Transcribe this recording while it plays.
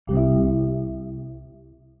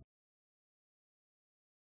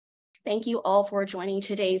Thank you all for joining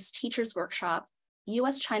today's teachers workshop,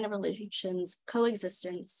 U.S. China Relations,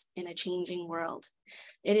 Coexistence in a Changing World.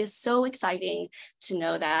 It is so exciting to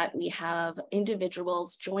know that we have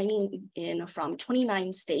individuals joining in from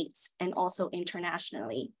 29 states and also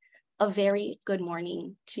internationally. A very good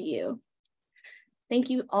morning to you. Thank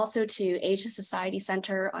you also to Asia Society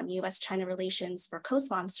Center on U.S. China Relations for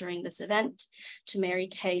co-sponsoring this event, to Mary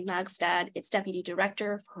Kay Magstad, its Deputy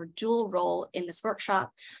Director, for her dual role in this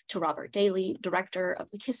workshop, to Robert Daly, Director of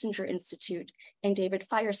the Kissinger Institute, and David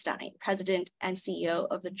Firestein, President and CEO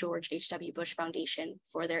of the George H.W. Bush Foundation,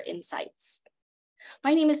 for their insights.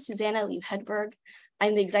 My name is Susanna Liu Hedberg.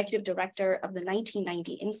 I'm the Executive Director of the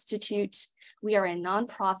 1990 Institute. We are a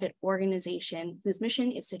nonprofit organization whose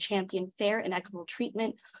mission is to champion fair and equitable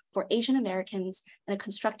treatment for Asian Americans and a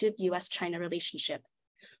constructive U.S.-China relationship.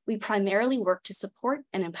 We primarily work to support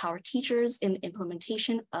and empower teachers in the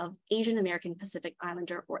implementation of Asian American Pacific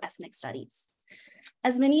Islander or ethnic studies.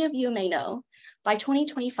 As many of you may know, by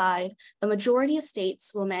 2025, a majority of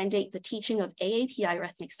states will mandate the teaching of AAPI or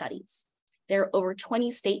ethnic studies. There are over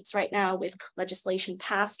 20 states right now with legislation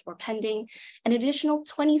passed or pending. An additional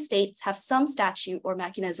 20 states have some statute or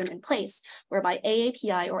mechanism in place whereby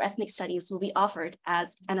AAPI or ethnic studies will be offered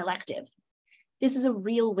as an elective. This is a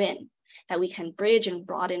real win that we can bridge and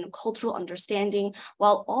broaden cultural understanding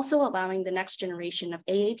while also allowing the next generation of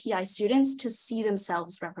AAPI students to see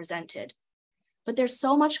themselves represented. But there's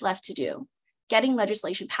so much left to do. Getting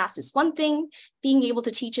legislation passed is one thing, being able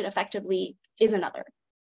to teach it effectively is another.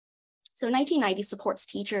 So 1990 supports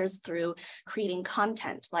teachers through creating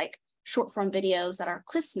content like short form videos that are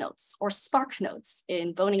Cliff's Notes or Spark Notes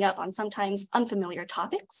in boning up on sometimes unfamiliar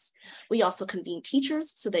topics. We also convene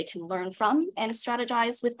teachers so they can learn from and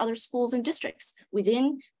strategize with other schools and districts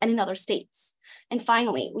within and in other states. And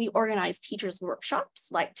finally, we organize teachers workshops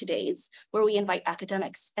like today's, where we invite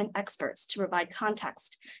academics and experts to provide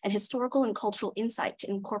context and historical and cultural insight to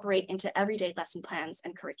incorporate into everyday lesson plans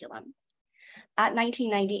and curriculum. At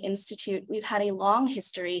 1990 Institute, we've had a long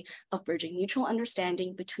history of bridging mutual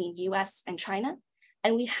understanding between US and China,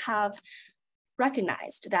 and we have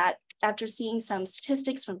recognized that after seeing some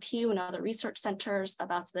statistics from Pew and other research centers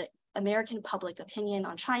about the American public opinion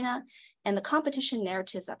on China and the competition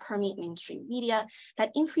narratives that permeate mainstream media,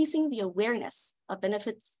 that increasing the awareness of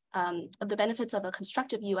the benefits of a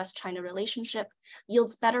constructive US-China relationship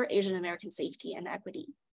yields better Asian American safety and equity.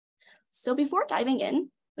 So before diving in,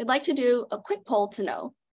 we'd like to do a quick poll to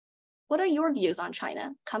know, what are your views on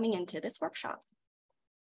China coming into this workshop?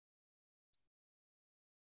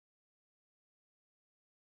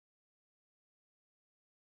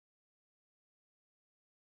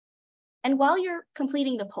 And while you're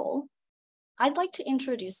completing the poll, I'd like to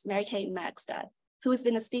introduce Mary Kay Magstad, who has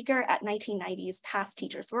been a speaker at 1990's past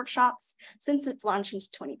teachers workshops since its launch in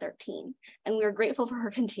 2013, and we are grateful for her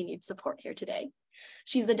continued support here today.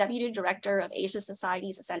 She's the Deputy Director of Asia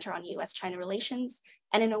Society's Center on U.S. China Relations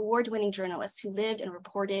and an award-winning journalist who lived and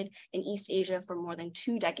reported in East Asia for more than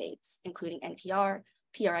 2 decades, including NPR,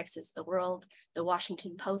 PRX's The World, The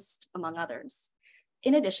Washington Post, among others.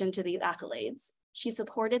 In addition to these accolades, she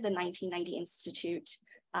supported the 1990 Institute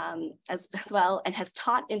as well and has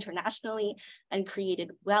taught internationally and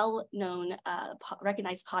created well-known,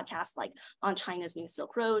 recognized podcasts like On China's New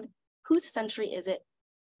Silk Road, Whose Century Is It,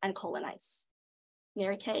 and Colonize.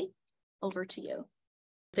 Mary Kay, over to you.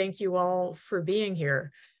 Thank you all for being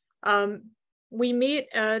here. We meet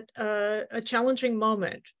at a challenging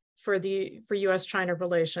moment for U.S.-China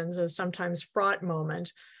relations, a sometimes fraught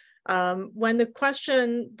moment, when the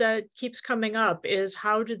question that keeps coming up is,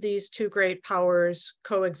 how do these two great powers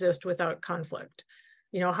coexist without conflict?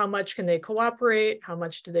 You know, how much can they cooperate? How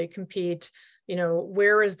much do they compete? You know,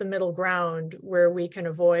 where is the middle ground where we can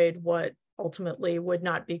avoid what ultimately would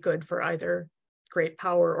not be good for either great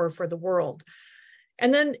power or for the world?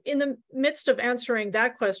 And then in the midst of answering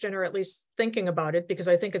that question, or at least thinking about it, because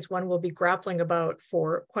I think it's one we'll be grappling about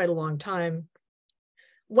for quite a long time,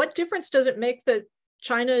 what difference does it make that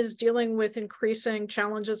China is dealing with increasing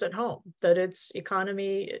challenges at home, that its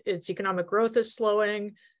economic growth is slowing,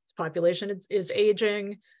 its population is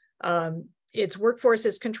aging, its workforce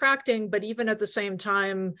is contracting, but even at the same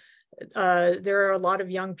time, there are a lot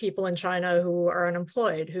of young people in China who are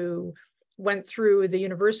unemployed, who went through the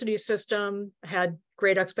university system, had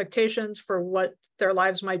great expectations for what their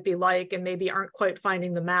lives might be like, and maybe aren't quite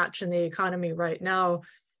finding the match in the economy right now.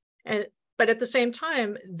 But at the same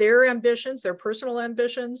time, their ambitions, their personal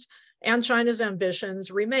ambitions, and China's ambitions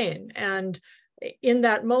remain. And in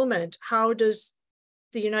that moment, how does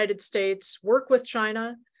the United States work with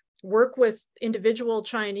China, work with individual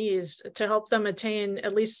Chinese to help them attain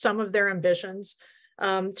at least some of their ambitions,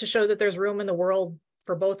 to show that there's room in the world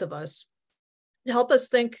for both of us, to help us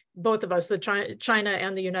think, both of us, China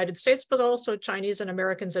and the United States, but also Chinese and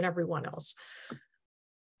Americans and everyone else,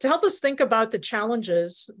 to help us think about the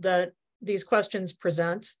challenges that these questions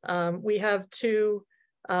present. We have two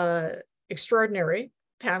extraordinary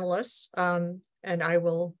panelists, and I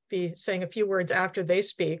will be saying a few words after they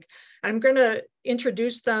speak. I'm going to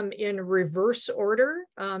introduce them in reverse order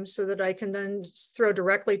so that I can then throw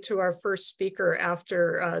directly to our first speaker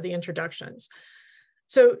after the introductions.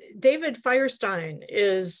 So David Feierstein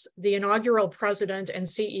is the inaugural president and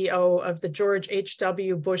CEO of the George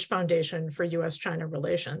H.W. Bush Foundation for U.S. China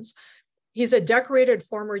Relations. He's a decorated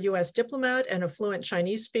former U.S. diplomat and a fluent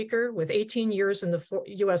Chinese speaker with 18 years in the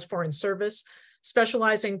U.S. Foreign Service,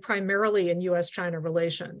 specializing primarily in U.S. China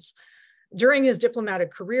relations. During his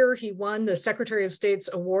diplomatic career, he won the Secretary of State's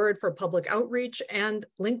Award for Public Outreach and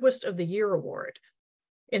Linguist of the Year Award.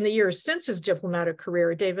 In the years since his diplomatic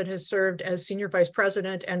career, David has served as Senior Vice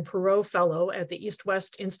President and Perot Fellow at the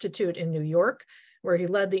East-West Institute in New York, where he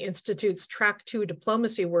led the Institute's Track 2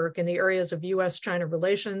 diplomacy work in the areas of U.S.-China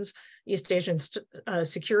relations, East Asian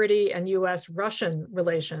security, and U.S.-Russian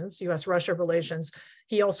relations, U.S.-Russia relations.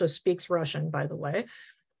 He also speaks Russian, by the way.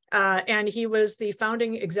 And he was the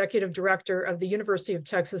founding executive director of the University of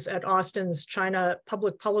Texas at Austin's China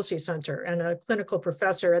Public Policy Center and a clinical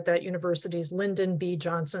professor at that university's Lyndon B.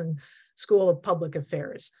 Johnson School of Public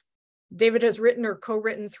Affairs. David has written or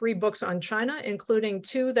co-written 3 books on China, including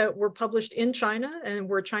 2 that were published in China and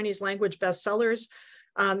were Chinese language bestsellers.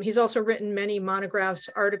 He's also written many monographs,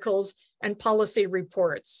 articles, and policy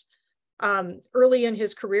reports. Early in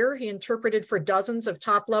his career, he interpreted for dozens of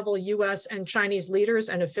top-level U.S. and Chinese leaders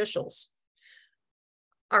and officials.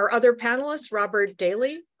 Our other panelist, Robert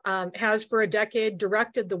Daly, has for a decade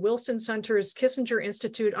directed the Wilson Center's Kissinger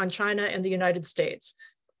Institute on China and the United States.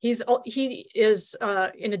 He is,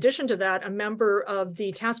 in addition to that, a member of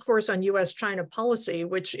the Task Force on U.S.-China Policy,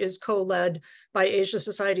 which is co-led by Asia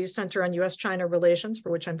Society's Center on U.S.-China Relations,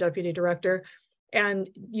 for which I'm deputy director, and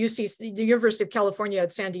the University of California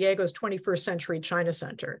at San Diego's 21st Century China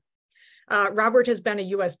Center. Robert has been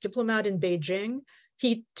a U.S. diplomat in Beijing.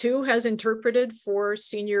 He too has interpreted for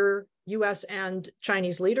senior U.S. and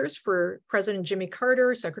Chinese leaders, for President Jimmy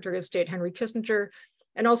Carter, Secretary of State Henry Kissinger,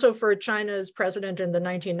 and also for China's president in the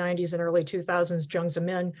 1990s and early 2000s, Jiang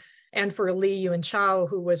Zemin, and for Li Yuanchao,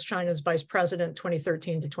 who was China's vice president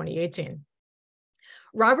 2013 to 2018.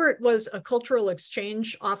 Robert was a cultural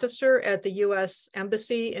exchange officer at the U.S.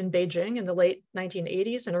 Embassy in Beijing in the late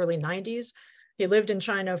 1980s and early 90s. He lived in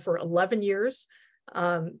China for 11 years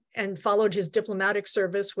and followed his diplomatic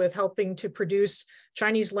service with helping to produce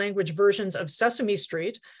Chinese language versions of Sesame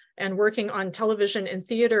Street and working on television and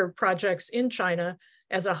theater projects in China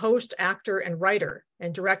as a host, actor, and writer,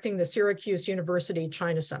 and directing the Syracuse University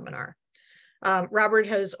China Seminar. Robert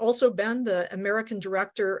has also been the American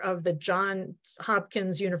director of the Johns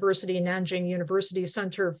Hopkins University Nanjing University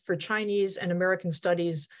Center for Chinese and American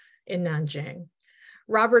Studies in Nanjing.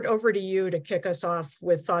 Robert, over to you to kick us off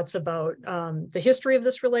with thoughts about the history of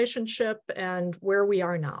this relationship and where we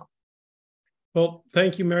are now. Well,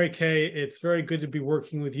 thank you, Mary Kay. It's very good to be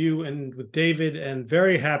working with you and with David, and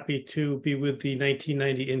very happy to be with the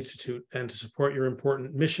 1990 Institute and to support your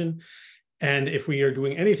important mission. And if we are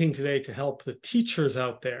doing anything today to help the teachers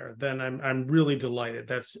out there, then I'm really delighted.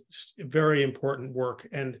 That's just very important work,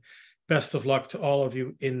 and best of luck to all of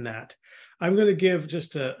you in that. I'm going to give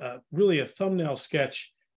just really a thumbnail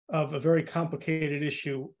sketch of a very complicated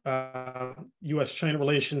issue, U.S.-China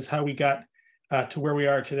relations, how we got to where we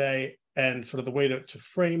are today, and sort of the way to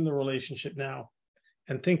frame the relationship now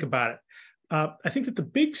and think about it. I think that the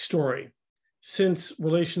big story, since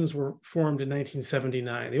relations were formed in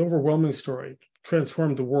 1979, the overwhelming story,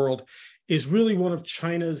 transformed the world, is really one of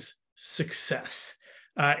China's success.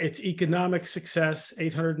 Its economic success,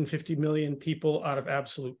 850 million people out of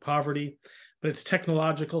absolute poverty, but its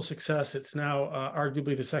technological success, it's now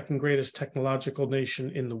arguably the second greatest technological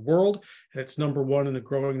nation in the world, and it's #1 in a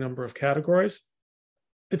growing number of categories.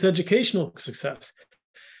 Its educational success.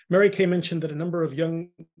 Mary Kay mentioned that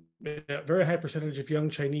a very high percentage of young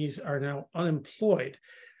Chinese are now unemployed.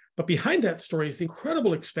 But behind that story is the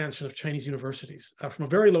incredible expansion of Chinese universities from a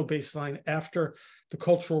very low baseline after the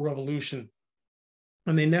Cultural Revolution.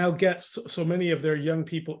 And they now get so many of their young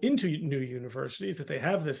people into new universities that they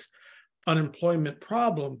have this unemployment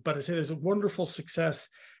problem. But I say there's a wonderful success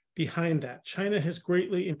behind that. China has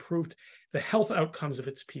greatly improved the health outcomes of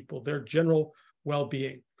its people, their general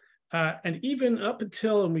well-being. And even up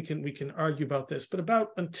until, and we can argue about this, but about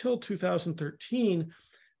until 2013,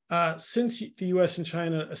 since the U.S. and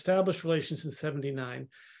China established relations in '79,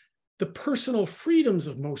 the personal freedoms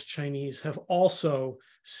of most Chinese have also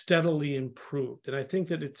steadily improved. And I think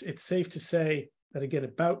that it's safe to say that, again,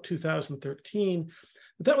 about 2013,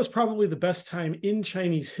 that was probably the best time in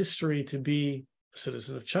Chinese history to be a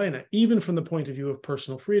citizen of China, even from the point of view of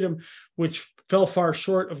personal freedom, which fell far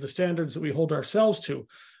short of the standards that we hold ourselves to.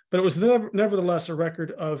 But it was nevertheless a record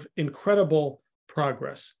of incredible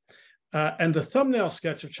progress. And the thumbnail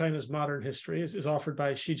sketch of China's modern history is offered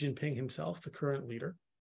by Xi Jinping himself, the current leader,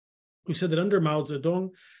 who said that under Mao Zedong,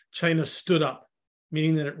 China stood up,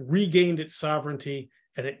 meaning that it regained its sovereignty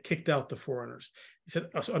and it kicked out the foreigners. He said,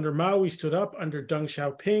 so under Mao, we stood up. Under Deng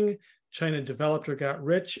Xiaoping, China developed or got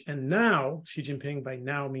rich. And now, Xi Jinping, by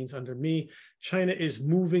now means under me, China is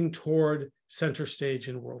moving toward center stage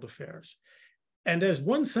in world affairs. And as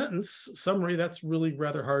one sentence summary, that's really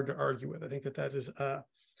rather hard to argue with. I think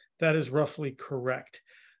that is roughly correct.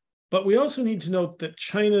 But we also need to note that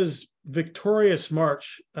China's victorious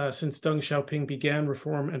march since Deng Xiaoping began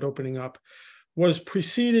reform and opening up was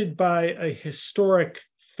preceded by a historic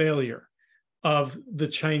failure of the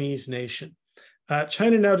Chinese nation.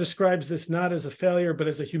 China now describes this not as a failure, but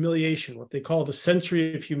as a humiliation, what they call the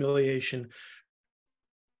century of humiliation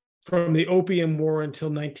from the Opium War until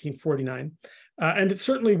 1949. And it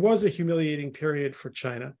certainly was a humiliating period for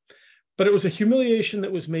China, but it was a humiliation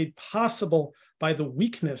that was made possible by the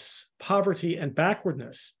weakness, poverty, and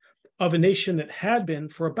backwardness of a nation that had been,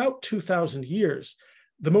 for about 2,000 years,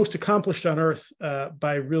 the most accomplished on earth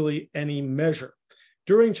by really any measure.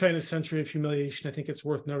 During China's century of humiliation, I think it's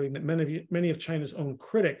worth noting that many of China's own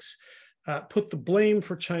critics put the blame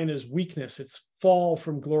for China's weakness, its fall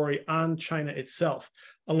from glory, on China itself.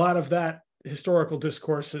 A lot of that historical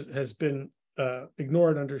discourse has been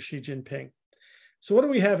ignored under Xi Jinping. So what do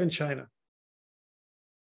we have in China?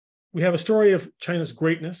 We have a story of China's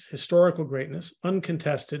greatness, historical greatness,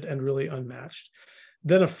 uncontested and really unmatched.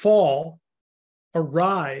 Then a fall, a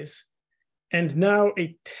rise, and now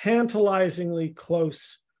a tantalizingly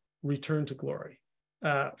close return to glory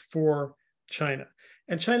for China.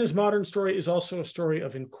 And China's modern story is also a story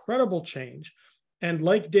of incredible change. And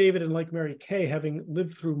like David and like Mary Kay, having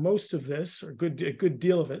lived through most of this, or a good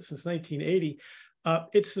deal of it since 1980,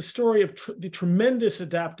 it's the story of the tremendous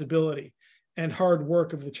adaptability and hard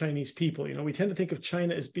work of the Chinese people. You know, we tend to think of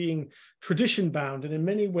China as being tradition bound, and in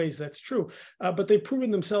many ways that's true. But they've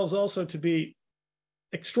proven themselves also to be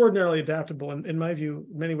extraordinarily adaptable, and in my view,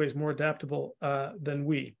 in many ways more adaptable than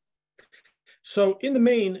we. So in the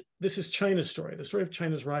main, this is China's story. The story of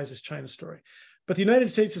China's rise is China's story. But the United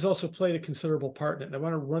States has also played a considerable part in it. And I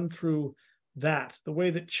want to run through that, the way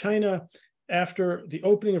that China, after the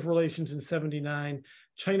opening of relations in '79,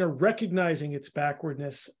 China recognizing its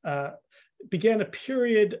backwardness, began a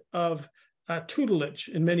period of tutelage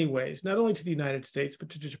in many ways, not only to the United States, but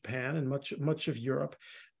to Japan and much of Europe.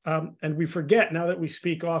 And we forget, now that we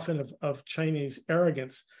speak often of Chinese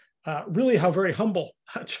arrogance, really how very humble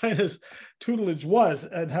China's tutelage was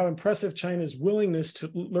and how impressive China's willingness to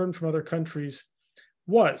learn from other countries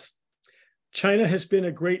was. China has been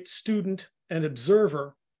a great student and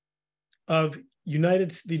observer of the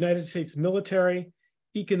United States military,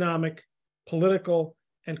 economic, political,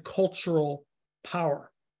 and cultural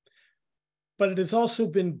power. But it has also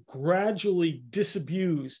been gradually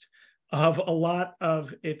disabused of a lot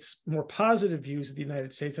of its more positive views of the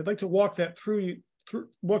United States. I'd like to walk you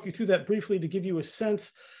through that briefly to give you a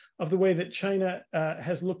sense of the way that China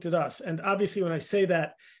has looked at us. And obviously, when I say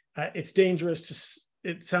that, it's dangerous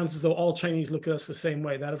it sounds as though all Chinese look at us the same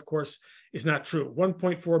way. That, of course, is not true.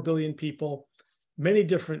 1.4 billion people, many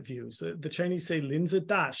different views. The Chinese say, 林子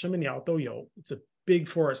大，什么鸟都有. It's a big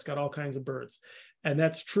forest, got all kinds of birds. And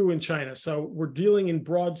that's true in China. So we're dealing in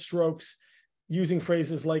broad strokes, using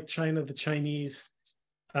phrases like China, the Chinese.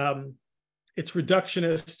 It's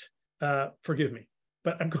reductionist, forgive me,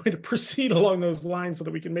 but I'm going to proceed along those lines so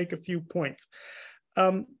that we can make a few points.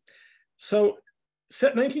 So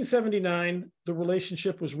 1979, the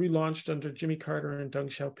relationship was relaunched under Jimmy Carter and Deng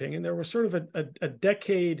Xiaoping, and there was sort of a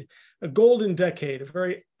decade, a golden decade, a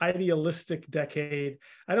very idealistic decade.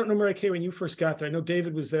 I don't know, Mary Kay, when you first got there. I know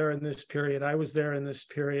David was there in this period. I was there in this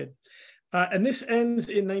period. And this ends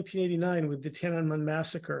in 1989 with the Tiananmen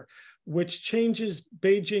massacre, which changes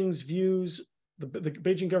Beijing's views, the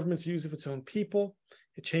Beijing government's views of its own people.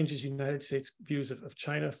 It changes United States views of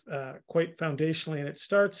China quite foundationally, and it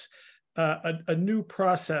starts a new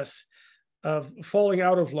process of falling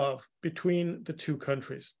out of love between the two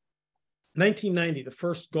countries. 1990, the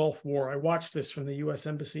first Gulf War. I watched this from the U.S.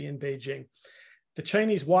 Embassy in Beijing. The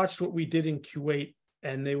Chinese watched what we did in Kuwait,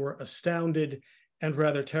 and they were astounded and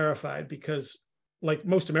rather terrified, because like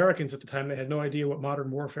most Americans at the time, they had no idea what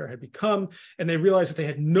modern warfare had become, and they realized that they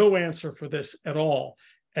had no answer for this at all.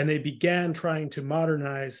 And they began trying to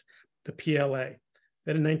modernize the PLA.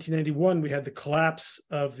 Then in 1991, we had the collapse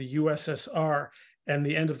of the USSR and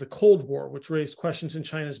the end of the Cold War, which raised questions in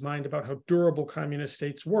China's mind about how durable communist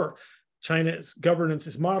states were. China's governance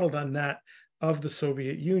is modeled on that of the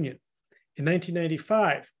Soviet Union. In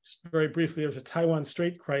 1995, just very briefly, there was a Taiwan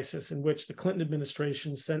Strait crisis in which the Clinton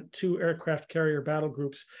administration sent 2 aircraft carrier battle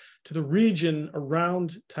groups to the region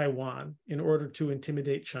around Taiwan in order to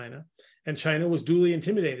intimidate China. And China was duly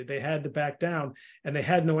intimidated. They had to back down, and they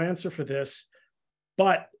had no answer for this,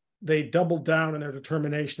 but they doubled down on their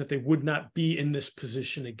determination that they would not be in this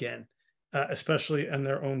position again, especially on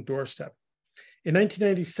their own doorstep. In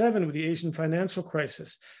 1997, with the Asian financial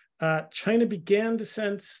crisis, China began to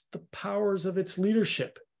sense the powers of its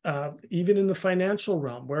leadership, even in the financial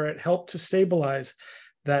realm, where it helped to stabilize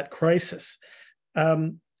that crisis.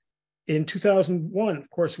 In 2001, of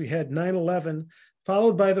course, we had 9/11,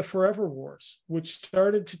 followed by the Forever Wars, which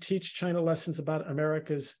started to teach China lessons about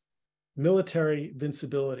America's military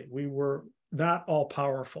invincibility. We were not all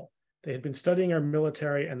powerful. They had been studying our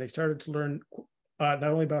military, and they started to learn not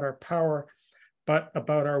only about our power, but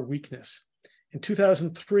about our weakness. In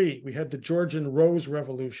 2003, we had the Georgian Rose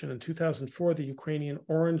Revolution. In 2004, the Ukrainian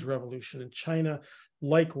Orange Revolution. And China,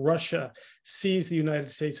 like Russia, sees the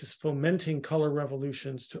United States as fomenting color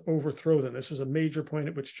revolutions to overthrow them. This was a major point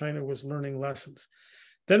at which China was learning lessons.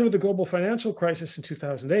 Then with the global financial crisis in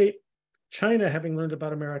 2008, China, having learned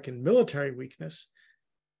about American military weakness,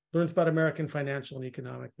 learns about American financial and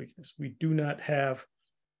economic weakness. We do not have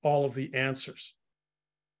all of the answers.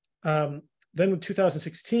 Then in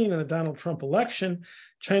 2016, in the Donald Trump election,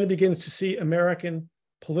 China begins to see American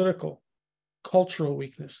political, cultural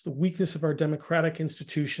weakness, the weakness of our democratic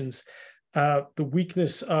institutions, the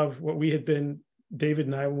weakness of what we had been, David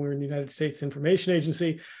and I, when we were in the United States Information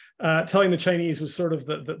Agency, telling the Chinese was sort of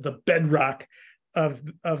the bedrock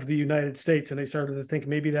of the United States. And they started to think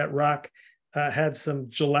maybe that rock had some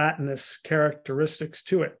gelatinous characteristics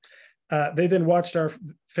to it. They then watched our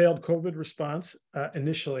failed COVID response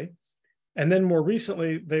initially. And then more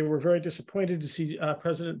recently, they were very disappointed to see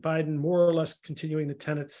President Biden more or less continuing the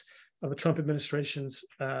tenets of the Trump administration's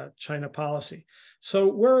China policy. So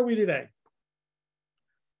where are we today?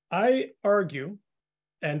 I argue,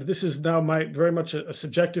 and this is now very much a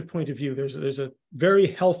subjective point of view, there's a very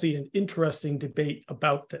healthy and interesting debate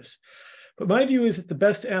about this. But my view is that the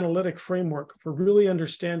best analytic framework for really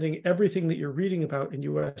understanding everything that you're reading about in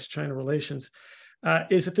U.S.-China relations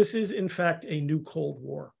is that this is, in fact, a new Cold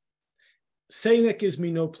War. Saying that gives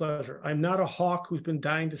me no pleasure. I'm not a hawk who's been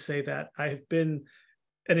dying to say that. I have been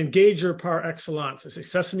an engager par excellence. I say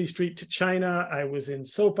Sesame Street to China. I was in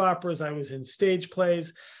soap operas. I was in stage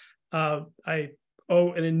plays. I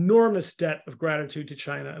owe an enormous debt of gratitude to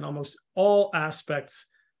China in almost all aspects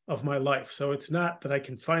of my life. So it's not that I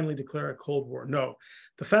can finally declare a Cold War. No,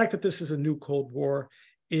 the fact that this is a new Cold War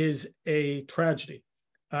is a tragedy.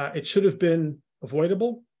 It should have been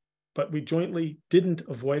avoidable, but we jointly didn't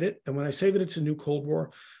avoid it. And when I say that it's a new Cold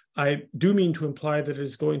War, I do mean to imply that it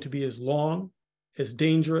is going to be as long, as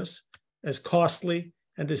dangerous, as costly,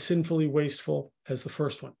 and as sinfully wasteful as the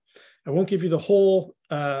first one. I won't give you the whole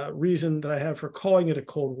reason that I have for calling it a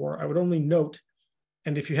Cold War. I would only note,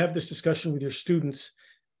 and if you have this discussion with your students,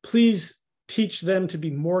 please teach them to be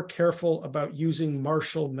more careful about using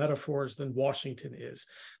martial metaphors than Washington is.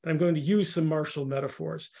 But I'm going to use some martial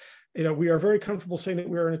metaphors. We are very comfortable saying that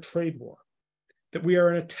we are in a trade war, that we are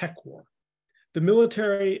in a tech war. The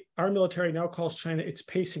military, our military now calls China its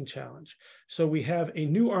pacing challenge. So we have a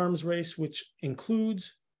new arms race, which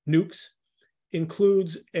includes nukes,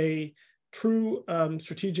 includes a true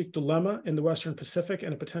strategic dilemma in the Western Pacific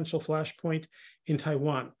and a potential flashpoint in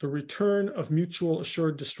Taiwan, the return of mutual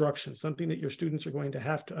assured destruction, something that your students are going to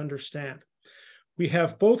have to understand. We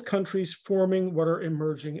have both countries forming what are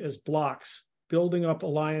emerging as blocs, building up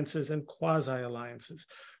alliances and quasi-alliances.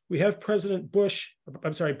 We have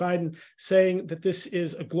Biden saying that this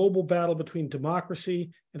is a global battle between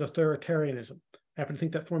democracy and authoritarianism. I happen to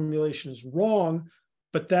think that formulation is wrong,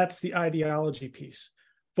 but that's the ideology piece.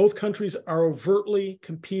 Both countries are overtly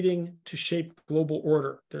competing to shape global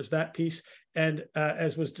order. There's that piece. And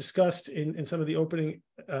as was discussed in some of the opening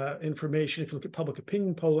information, if you look at public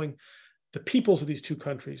opinion polling, the peoples of these two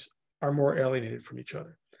countries are more alienated from each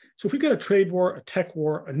other. So if we've got a trade war, a tech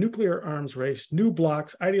war, a nuclear arms race, new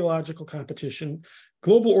blocs, ideological competition,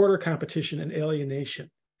 global order competition, and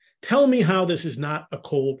alienation, tell me how this is not a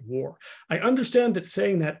Cold War. I understand that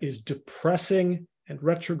saying that is depressing and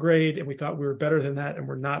retrograde, and we thought we were better than that, and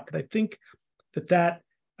we're not. But I think that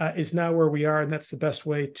is now where we are, and that's the best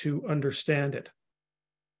way to understand it.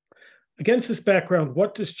 Against this background,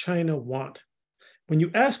 what does China want? When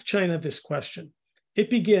you ask China this question, it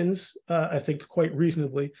begins, I think quite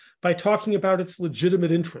reasonably, by talking about its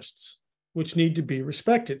legitimate interests, which need to be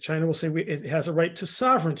respected. China will say it has a right to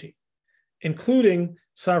sovereignty, including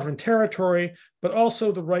sovereign territory, but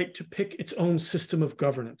also the right to pick its own system of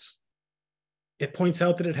governance. It points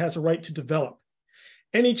out that it has a right to develop.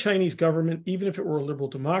 Any Chinese government, even if it were a liberal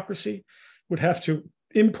democracy, would have to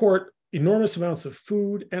import enormous amounts of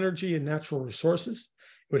food, energy, and natural resources.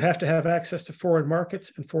 It would have to have access to foreign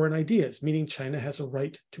markets and foreign ideas, meaning China has a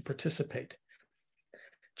right to participate.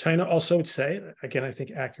 China also would say, again, I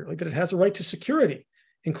think accurately, that it has a right to security,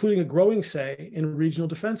 including a growing say in regional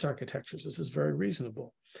defense architectures. This is very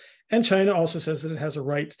reasonable. And China also says that it has a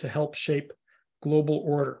right to help shape global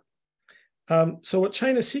order. So what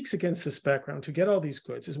China seeks against this background to get all these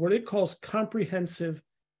goods is what it calls comprehensive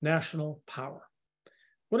national power.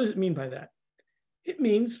 What does it mean by that? It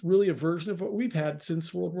means really a version of what we've had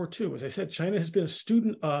since World War II. As I said, China has been a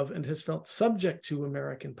student of and has felt subject to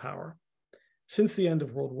American power since the end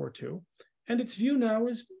of World War II. And its view now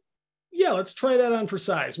is, yeah, let's try that on for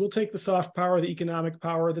size. We'll take the soft power, the economic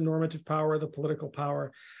power, the normative power, the political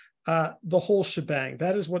power, the whole shebang.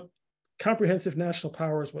 That is what comprehensive national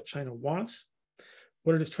power is, what China wants.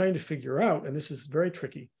 What it is trying to figure out, and this is very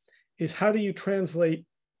tricky, is how do you translate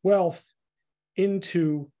wealth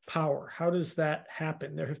into power? How does that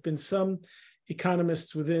happen? There have been some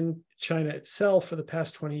economists within China itself for the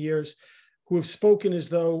past 20 years who have spoken as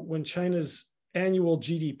though when China's annual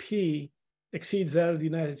GDP exceeds that of the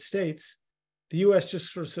United States, the US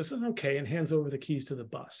just sort of says, okay, and hands over the keys to the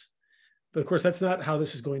bus. But of course, that's not how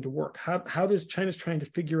this is going to work. How does China's trying to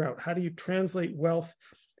figure out, how do you translate wealth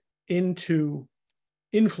into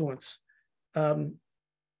influence?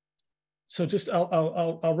 So just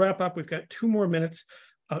I'll wrap up. We've got 2 more minutes.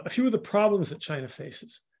 A few of the problems that China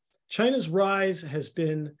faces. China's rise has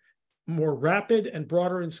been more rapid and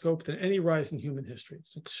broader in scope than any rise in human history.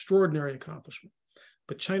 It's an extraordinary accomplishment.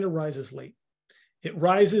 But China rises late. It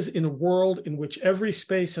rises in a world in which every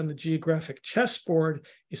space on the geographic chessboard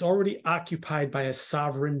is already occupied by a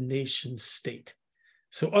sovereign nation state.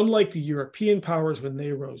 So unlike the European powers when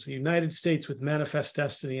they rose, the United States with Manifest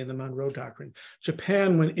Destiny and the Monroe Doctrine,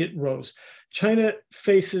 Japan when it rose, China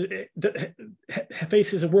faces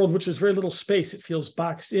a world in which there's very little space. It feels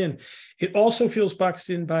boxed in. It also feels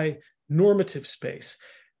boxed in by normative space,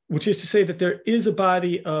 which is to say that there is a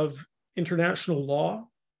body of international law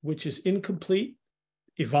which is incomplete,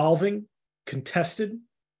 evolving, contested,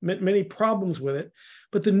 many problems with it.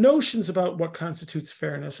 But the notions about what constitutes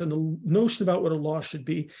fairness and the notion about what a law should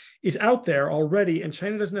be is out there already, and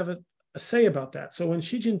China doesn't have a say about that. So when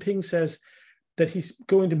Xi Jinping says that he's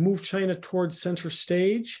going to move China towards center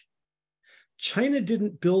stage, China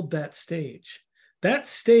didn't build that stage. That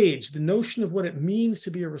stage, the notion of what it means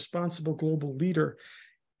to be a responsible global leader,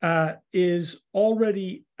 is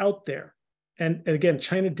already out there. And again,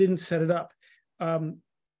 China didn't set it up.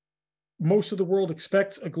 Most of the world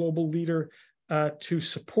expects a global leader to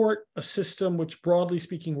support a system which, broadly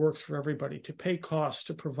speaking, works for everybody, to pay costs,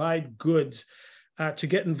 to provide goods, to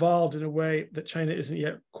get involved in a way that China isn't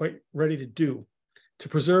yet quite ready to do, to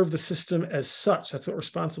preserve the system as such. That's what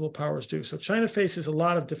responsible powers do. So China faces a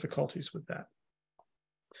lot of difficulties with that.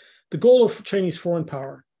 The goal of Chinese foreign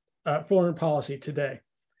policy today,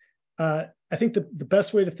 I think the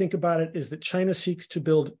best way to think about it is that China seeks to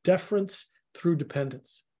build deference through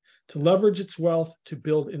dependence, to leverage its wealth to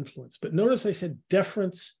build influence. But notice I said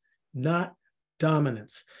deference, not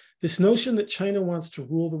dominance. This notion that China wants to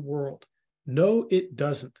rule the world, no, it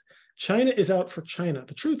doesn't. China is out for China.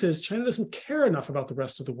 The truth is, China doesn't care enough about the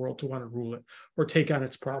rest of the world to want to rule it or take on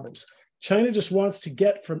its problems. China just wants to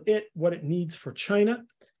get from it what it needs for China,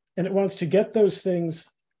 and it wants to get those things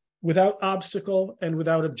without obstacle and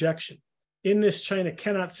without objection. In this, China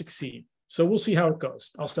cannot succeed. So we'll see how it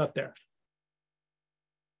goes. I'll stop there.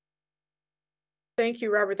 Thank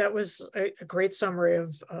you, Robert. That was a great summary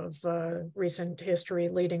of recent history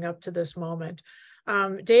leading up to this moment.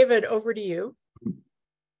 David, over to you.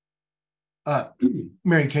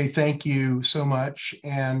 Mary Kay, thank you so much.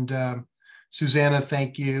 And Susanna,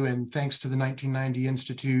 thank you. And thanks to the 1990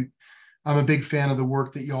 Institute. I'm a big fan of the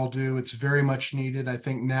work that y'all do. It's very much needed, I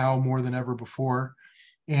think, now more than ever before.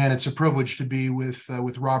 And it's a privilege to be with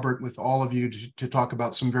Robert, with all of you, to talk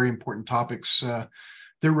about some very important topics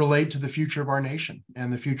that relate to the future of our nation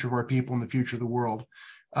and the future of our people and the future of the world.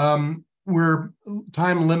 We're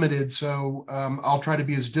time limited, so I'll try to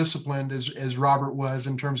be as disciplined as Robert was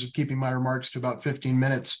in terms of keeping my remarks to about 15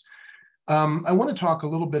 minutes. I want to talk a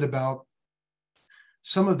little bit about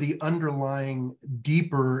some of the underlying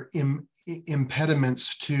deeper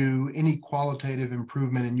impediments to any qualitative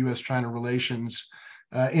improvement in U.S.-China relations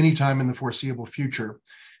anytime in the foreseeable future,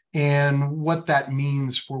 and what that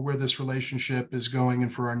means for where this relationship is going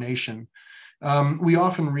and for our nation. We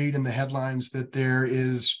often read in the headlines that there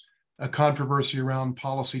is a controversy around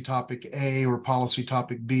policy topic A or policy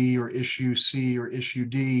topic B or issue C or issue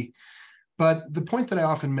D. But the point that I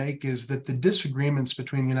often make is that the disagreements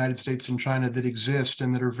between the United States and China that exist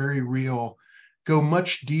and that are very real go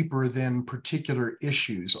much deeper than particular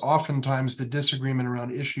issues. Oftentimes, the disagreement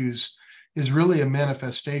around issues is really a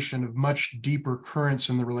manifestation of much deeper currents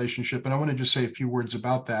in the relationship. And I want to just say a few words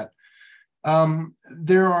about that.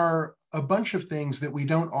 There are a bunch of things that we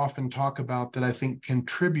don't often talk about that I think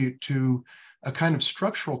contribute to a kind of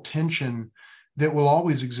structural tension that will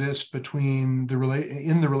always exist between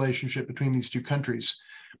in the relationship between these two countries.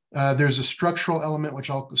 There's a structural element, which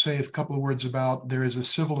I'll say a couple of words about. There is a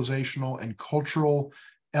civilizational and cultural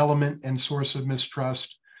element and source of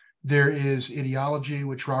mistrust. There is ideology,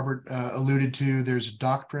 which Robert alluded to. There's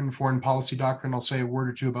doctrine, foreign policy doctrine. I'll say a word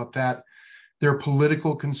or two about that. There are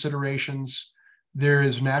political considerations. There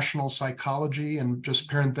is national psychology. And just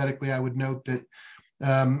parenthetically, I would note that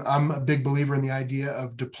I'm a big believer in the idea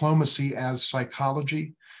of diplomacy as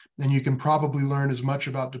psychology. And you can probably learn as much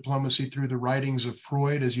about diplomacy through the writings of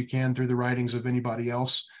Freud as you can through the writings of anybody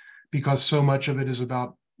else, because so much of it is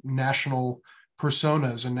about national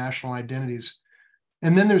personas and national identities.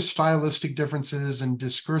 And then there's stylistic differences and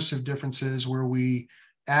discursive differences where we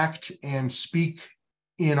act and speak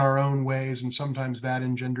in our own ways, and sometimes that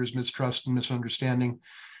engenders mistrust and misunderstanding.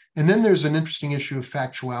 And then there's an interesting issue of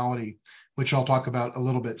factuality, which I'll talk about a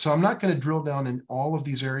little bit. So I'm not going to drill down in all of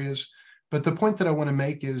these areas, but the point that I want to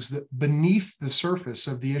make is that beneath the surface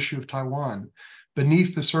of the issue of Taiwan,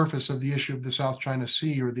 beneath the surface of the issue of the South China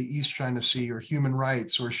Sea or the East China Sea or human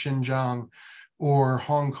rights or Xinjiang or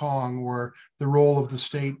Hong Kong or the role of the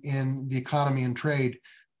state in the economy and trade,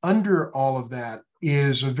 under all of that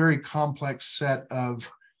is a very complex set of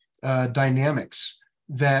dynamics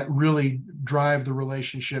that really drive the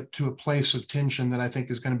relationship to a place of tension that I think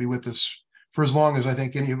is going to be with us for as long as I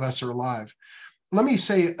think any of us are alive. Let me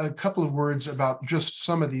say a couple of words about just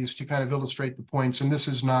some of these to kind of illustrate the points, and this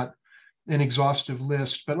is not an exhaustive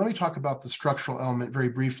list, but let me talk about the structural element very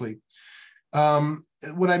briefly.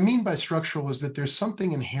 What I mean by structural is that there's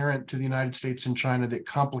something inherent to the United States and China that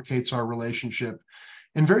complicates our relationship.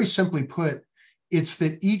 And very simply put, it's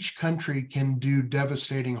that each country can do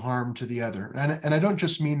devastating harm to the other. And I don't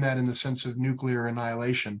just mean that in the sense of nuclear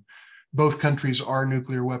annihilation. Both countries are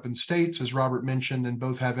nuclear weapon states, as Robert mentioned, and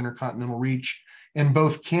both have intercontinental reach, and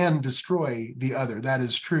both can destroy the other. That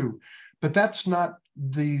is true. But that's not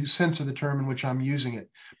the sense of the term in which I'm using it.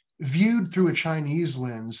 Viewed through a Chinese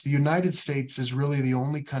lens, the United States is really the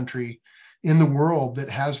only country in the world that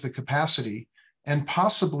has the capacity and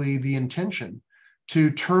possibly the intention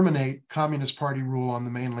to terminate Communist Party rule on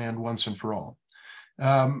the mainland once and for all.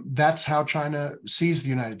 That's how China sees the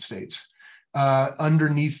United States.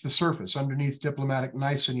 Underneath the surface, underneath diplomatic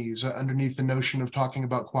niceties, underneath the notion of talking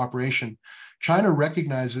about cooperation, China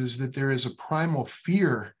recognizes that there is a primal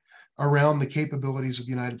fear around the capabilities of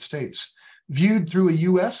the United States. Viewed through a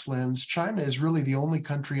U.S. lens, China is really the only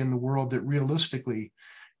country in the world that realistically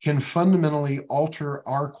can fundamentally alter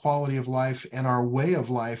our quality of life and our way of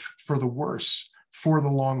life for the worse, for the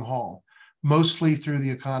long haul, mostly through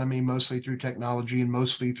the economy, mostly through technology, and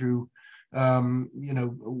mostly through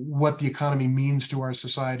what the economy means to our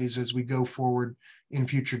societies as we go forward in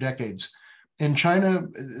future decades. In China,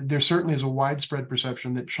 there certainly is a widespread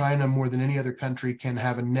perception that China, more than any other country, can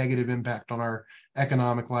have a negative impact on our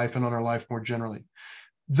economic life and on our life more generally.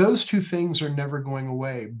 Those two things are never going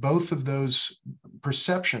away. Both of those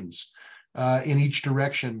perceptions in each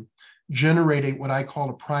direction generate what I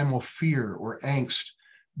call a primal fear or angst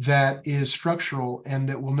that is structural and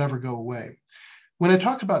that will never go away. When I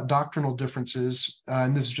talk about doctrinal differences,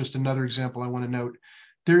 and this is just another example I want to note,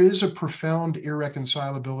 there is a profound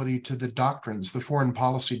irreconcilability to the doctrines, the foreign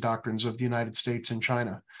policy doctrines of the United States and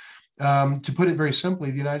China. To put it very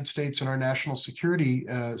simply, the United States and our national security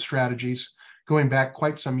strategies, going back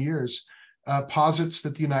quite some years, posits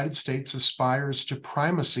that the United States aspires to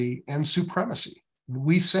primacy and supremacy.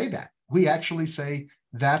 We say that. We actually say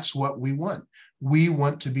that's what we want. We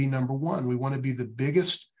want to be number one. We want to be the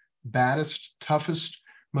biggest, baddest, toughest,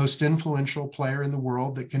 most influential player in the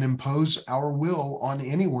world that can impose our will on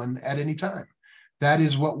anyone at any time. That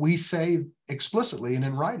is what we say explicitly and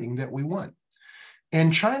in writing that we want.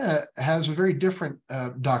 And China has a very different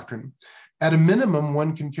doctrine. At a minimum,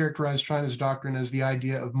 one can characterize China's doctrine as the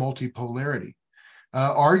idea of multipolarity.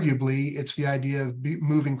 Arguably, it's the idea of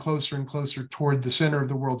moving closer and closer toward the center of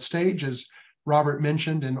the world stage, as Robert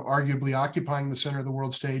mentioned, and arguably occupying the center of the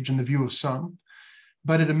world stage in the view of some.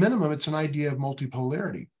 But at a minimum, it's an idea of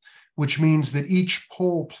multipolarity, which means that each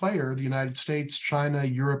pole player, the United States, China,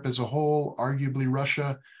 Europe as a whole, arguably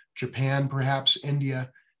Russia, Japan, perhaps India,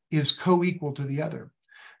 is co-equal to the other.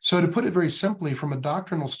 So to put it very simply, from a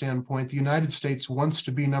doctrinal standpoint, the United States wants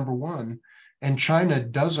to be number one, and China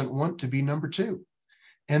doesn't want to be number two.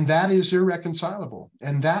 And that is irreconcilable.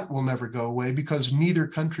 And that will never go away because neither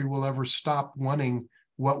country will ever stop wanting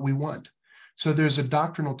what we want. So there's a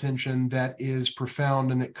doctrinal tension that is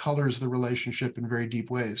profound and that colors the relationship in very deep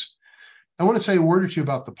ways. I want to say a word or two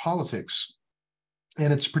about the politics.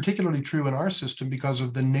 And it's particularly true in our system because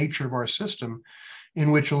of the nature of our system,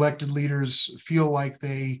 in which elected leaders feel like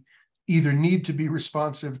they either need to be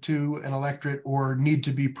responsive to an electorate or need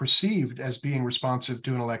to be perceived as being responsive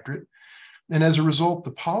to an electorate. And as a result,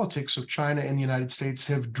 the politics of China and the United States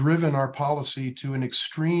have driven our policy to an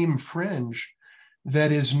extreme fringe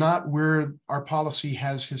that is not where our policy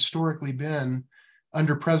has historically been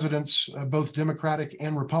under presidents, both Democratic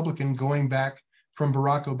and Republican, going back from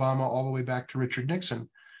Barack Obama all the way back to Richard Nixon.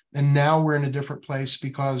 And now we're in a different place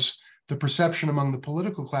because the perception among the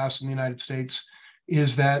political class in the United States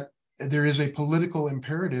is that there is a political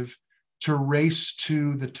imperative to race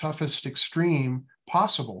to the toughest extreme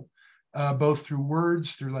possible, both through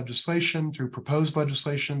words, through legislation, through proposed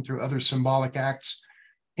legislation, through other symbolic acts.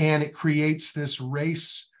 And it creates this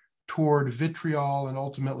race toward vitriol and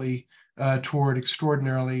ultimately toward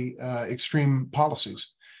extraordinarily extreme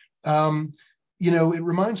policies. It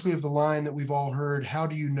reminds me of the line that we've all heard, how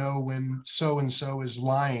do you know when so-and-so is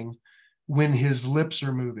lying when his lips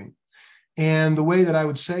are moving? And the way that I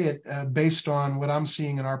would say it, based on what I'm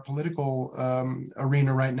seeing in our political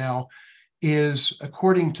arena right now, is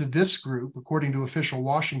according to this group, according to official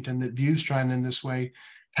Washington that views China in this way,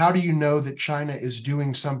 how do you know that China is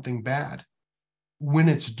doing something bad? When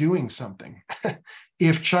it's doing something.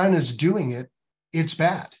 If China's doing it, it's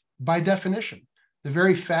bad by definition. The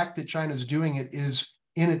very fact that China's doing it is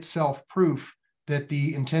in itself proof that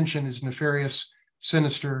the intention is nefarious,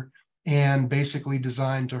 sinister, and basically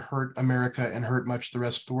designed to hurt America and hurt much of the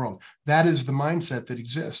rest of the world. That is the mindset that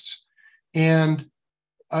exists. And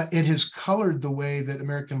it has colored the way that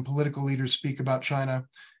American political leaders speak about China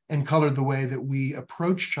and colored the way that we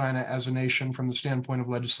approach China as a nation from the standpoint of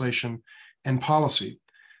legislation and policy.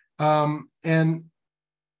 And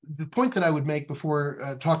the point that I would make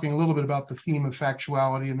before talking a little bit about the theme of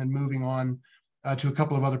factuality and then moving on to a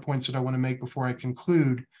couple of other points that I want to make before I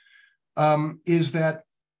conclude, is that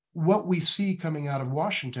what we see coming out of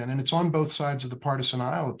Washington, and it's on both sides of the partisan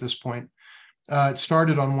aisle at this point. It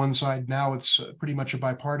started on one side, now it's pretty much a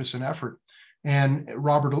bipartisan effort. And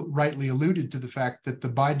Robert rightly alluded to the fact that the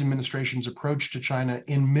Biden administration's approach to China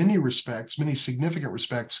in many respects, many significant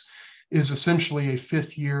respects, is essentially a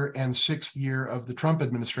fifth year and sixth year of the Trump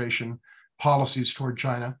administration policies toward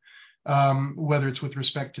China, whether it's with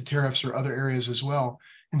respect to tariffs or other areas as well.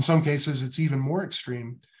 In some cases, it's even more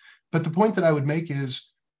extreme. But the point that I would make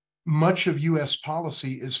is much of US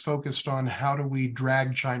policy is focused on how do we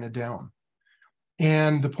drag China down.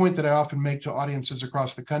 And the point that I often make to audiences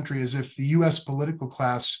across the country is if the US political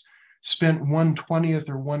class spent 1/20th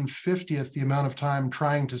or 1/50th the amount of time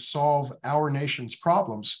trying to solve our nation's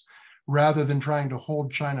problems, rather than trying to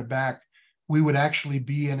hold China back, we would actually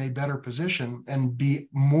be in a better position and be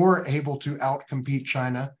more able to outcompete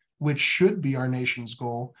China, which should be our nation's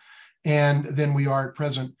goal, and than we are at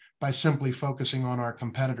present by simply focusing on our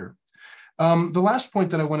competitor. The last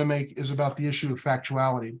point that I want to make is about the issue of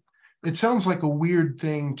factuality. It sounds like a weird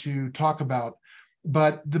thing to talk about,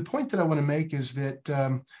 but the point that I want to make is that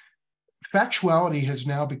factuality has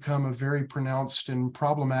now become a very pronounced and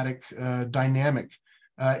problematic dynamic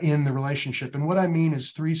in the relationship. And what I mean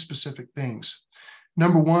is three specific things.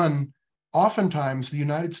 Number one, oftentimes the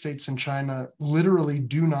United States and China literally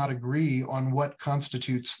do not agree on what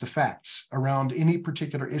constitutes the facts around any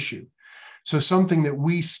particular issue. So something that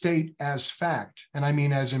we state as fact, and I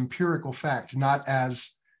mean as empirical fact, not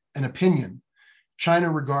as an opinion,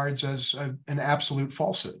 China regards as an absolute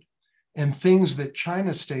falsehood. And things that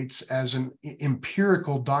China states as an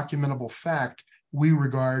empirical documentable fact, we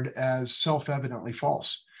regard as self-evidently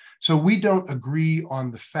false. So we don't agree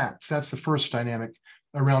on the facts. That's the first dynamic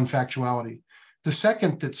around factuality. The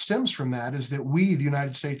second that stems from that is that we, the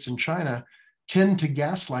United States and China, tend to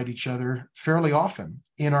gaslight each other fairly often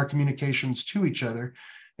in our communications to each other.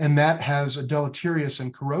 And that has a deleterious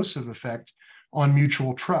and corrosive effect on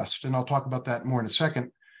mutual trust. And I'll talk about that more in a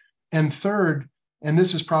second. And third, and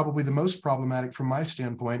this is probably the most problematic from my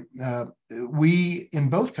standpoint, we in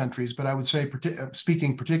both countries, but I would say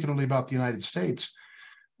speaking particularly about the United States,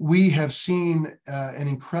 we have seen an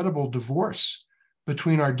incredible divorce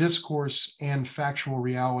between our discourse and factual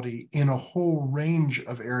reality in a whole range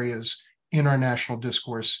of areas in our national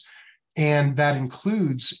discourse, and that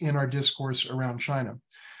includes in our discourse around China.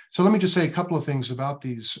 So let me just say a couple of things about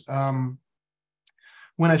these.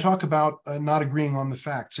 When I talk about not agreeing on the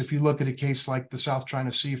facts, if you look at a case like the South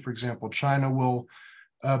China Sea, for example, China will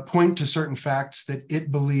point to certain facts that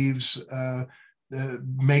it believes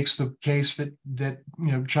makes the case that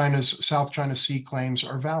China's South China Sea claims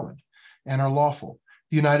are valid and are lawful.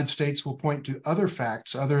 The United States will point to other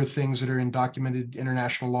facts, other things that are in documented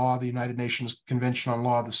international law, the United Nations Convention on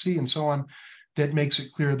Law of the Sea, and so on, that makes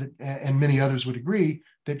it clear that, and many others would agree,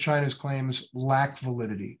 that China's claims lack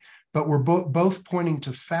validity. But we're both pointing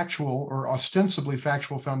to factual or ostensibly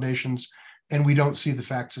factual foundations, and we don't see the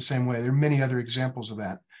facts the same way. There are many other examples of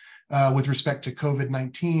that with respect to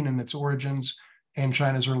COVID-19 and its origins and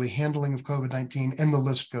China's early handling of COVID-19, and the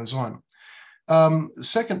list goes on.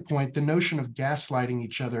 Second point, the notion of gaslighting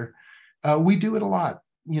each other. We do it a lot.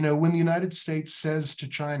 When the United States says to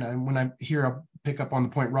China, and when I'll pick up on the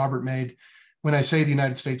point Robert made, when I say the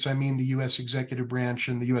United States, I mean the U.S. executive branch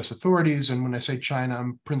and the U.S. authorities. And when I say China,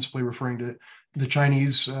 I'm principally referring to the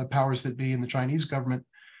Chinese powers that be and the Chinese government.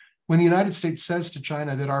 When the United States says to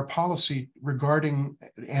China that our policy regarding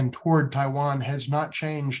and toward Taiwan has not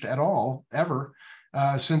changed at all, ever,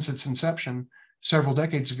 since its inception several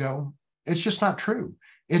decades ago, it's just not true.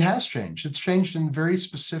 It has changed. It's changed in very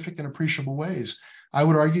specific and appreciable ways. I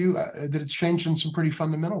would argue that it's changed in some pretty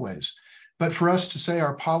fundamental ways. But for us to say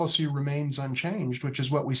our policy remains unchanged, which is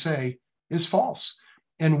what we say, is false.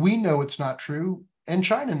 And we know it's not true, and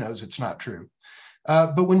China knows it's not true.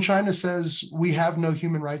 But when China says we have no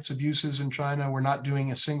human rights abuses in China, we're not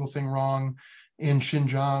doing a single thing wrong in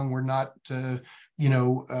Xinjiang, we're not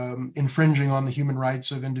infringing on the human rights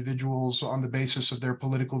of individuals on the basis of their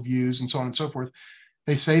political views and so on and so forth,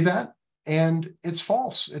 they say that, and it's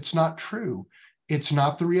false. It's not true. It's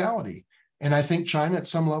not the reality. And I think China at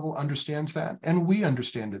some level understands that, and we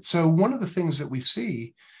understand it. So one of the things that we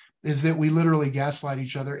see is that we literally gaslight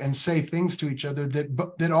each other and say things to each other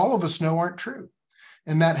that all of us know aren't true.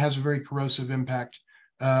 And that has a very corrosive impact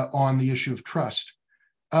on the issue of trust.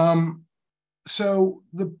 So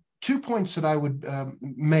the 2 points that I would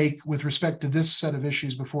make with respect to this set of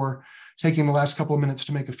issues before taking the last couple of minutes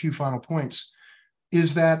to make a few final points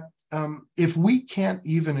is that if we can't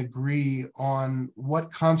even agree on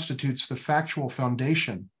what constitutes the factual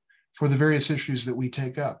foundation for the various issues that we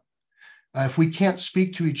take up, if we can't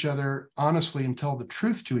speak to each other honestly and tell the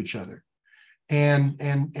truth to each other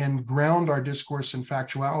and ground our discourse in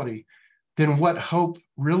factuality, then what hope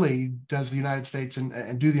really does the United States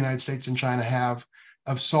and do the United States and China have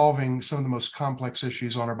of solving some of the most complex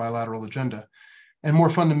issues on our bilateral agenda? And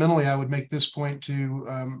more fundamentally, I would make this point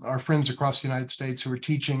to our friends across the United States who are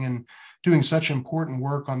teaching and doing such important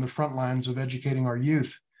work on the front lines of educating our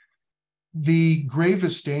youth. The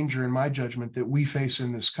gravest danger, in my judgment, that we face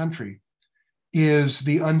in this country is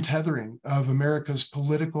the untethering of America's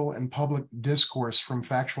political and public discourse from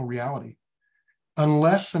factual reality.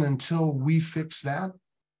 Unless and until we fix that,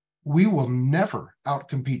 we will never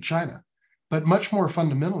outcompete China. But much more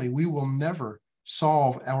fundamentally, we will never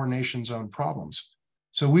solve our nation's own problems.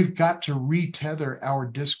 So we've got to retether our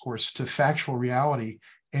discourse to factual reality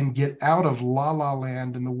and get out of la-la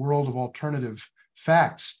land in the world of alternative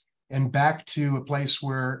facts and back to a place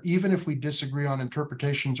where even if we disagree on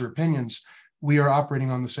interpretations or opinions, we are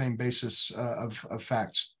operating on the same basis of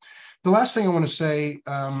facts. The last thing I want to say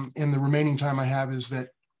in the remaining time I have is that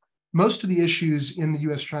most of the issues in the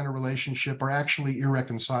U.S.-China relationship are actually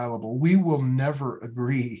irreconcilable. We will never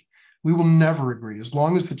agree. We will never agree as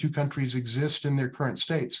long as the two countries exist in their current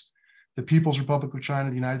states. The People's Republic of China,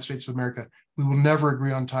 the United States of America, we will never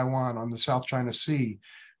agree on Taiwan, on the South China Sea,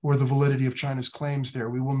 or the validity of China's claims there.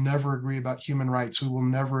 We will never agree about human rights. We will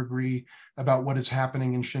never agree about what is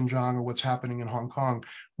happening in Xinjiang or what's happening in Hong Kong.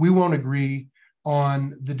 We won't agree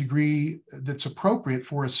on the degree that's appropriate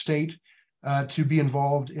for a state to be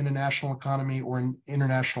involved in a national economy or in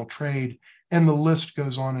international trade, and the list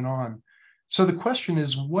goes on and on. So the question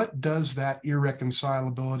is, what does that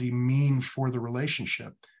irreconcilability mean for the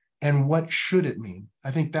relationship, and what should it mean?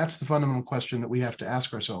 I think that's the fundamental question that we have to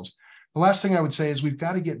ask ourselves. The last thing I would say is we've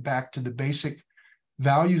got to get back to the basic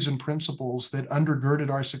values and principles that undergirded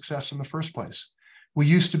our success in the first place. We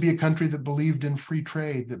used to be a country that believed in free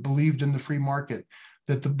trade, that believed in the free market,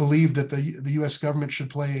 that believed that the U.S. government should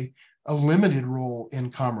play a limited role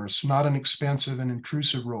in commerce, not an expansive and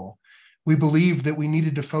intrusive role. We believed that we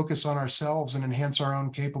needed to focus on ourselves and enhance our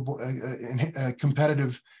own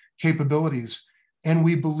competitive capabilities. And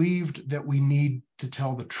we believed that we need to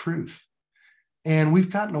tell the truth. And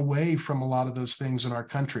we've gotten away from a lot of those things in our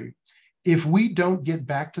country. If we don't get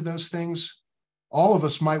back to those things, all of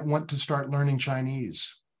us might want to start learning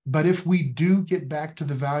Chinese. But if we do get back to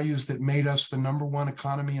the values that made us the #1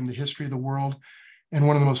 economy in the history of the world and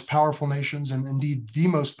one of the most powerful nations, and indeed the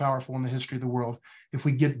most powerful in the history of the world, if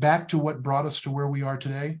we get back to what brought us to where we are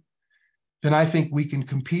today, then I think we can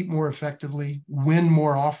compete more effectively, win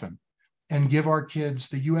more often, and give our kids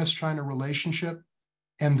the U.S.-China relationship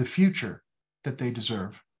and the future that they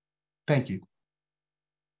deserve. Thank you.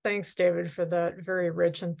 Thanks, David, for that very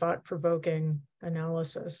rich and thought-provoking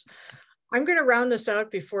analysis. I'm going to round this out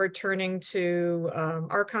before turning to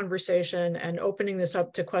our conversation and opening this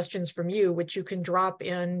up to questions from you, which you can drop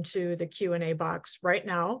into the Q&A box right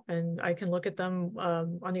now, and I can look at them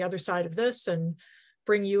on the other side of this and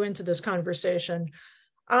bring you into this conversation.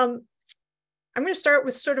 I'm going to start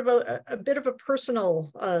with sort of a bit of a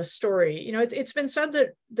personal story. You know, it's been said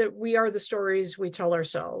that we are the stories we tell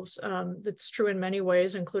ourselves. That's true in many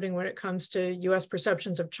ways, including when it comes to U.S.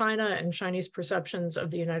 perceptions of China and Chinese perceptions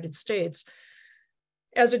of the United States.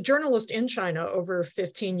 As a journalist in China over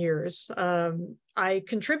 15 years, I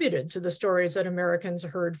contributed to the stories that Americans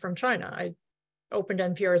heard from China. I opened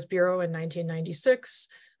NPR's bureau in 1996.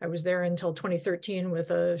 I was there until 2013 with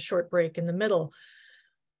a short break in the middle.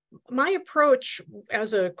 My approach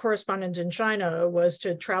as a correspondent in China was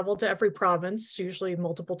to travel to every province, usually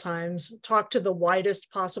multiple times, talk to the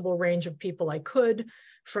widest possible range of people I could,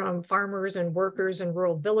 from farmers and workers in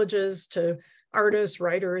rural villages to artists,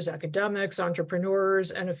 writers, academics,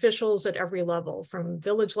 entrepreneurs, and officials at every level, from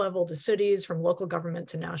village level to cities, from local government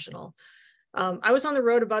to national. I was on the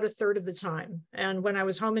road about a third of the time. And when I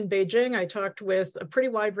was home in Beijing, I talked with a pretty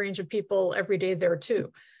wide range of people every day there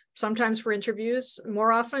too. Sometimes for interviews,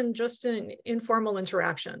 more often just in informal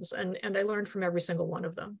interactions, and I learned from every single one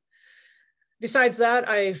of them. Besides that,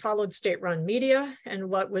 I followed state-run media and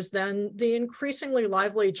what was then the increasingly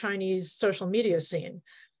lively Chinese social media scene.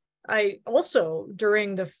 I also,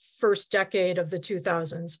 during the first decade of the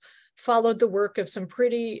 2000s, followed the work of some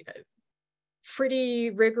pretty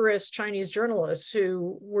rigorous Chinese journalists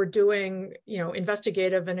who were doing,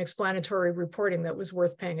 investigative and explanatory reporting that was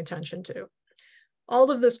worth paying attention to. All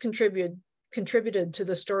of this contributed to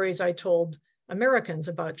the stories I told Americans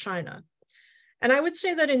about China. And I would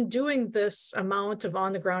say that in doing this amount of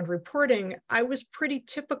on-the-ground reporting, I was pretty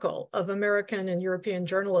typical of American and European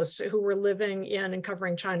journalists who were living in and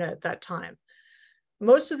covering China at that time.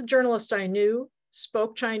 Most of the journalists I knew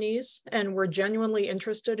spoke Chinese and were genuinely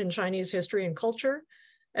interested in Chinese history and culture,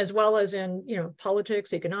 as well as in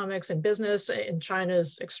politics, economics, and business, in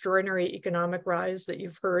China's extraordinary economic rise that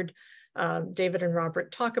you've heard David and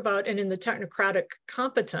Robert talk about, and in the technocratic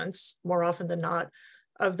competence, more often than not,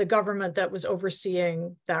 of the government that was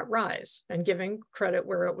overseeing that rise and giving credit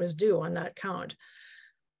where it was due on that count.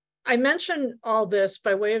 I mention all this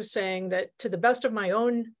by way of saying that, to the best of my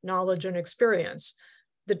own knowledge and experience,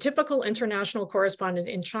 the typical international correspondent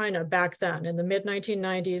in China back then, in the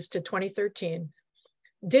mid-1990s to 2013,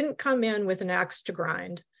 didn't come in with an axe to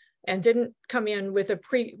grind and didn't come in with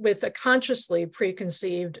a consciously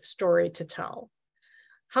preconceived story to tell.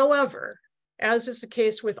 However, as is the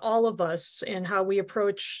case with all of us in how we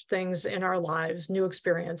approach things in our lives, new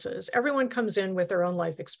experiences, everyone comes in with their own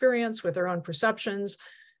life experience, with their own perceptions,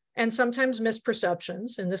 and sometimes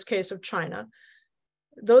misperceptions, in this case of China.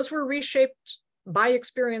 Those were reshaped by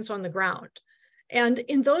experience on the ground. And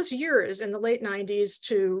in those years, in the late 90s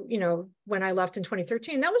to, when I left in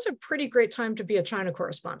 2013, that was a pretty great time to be a China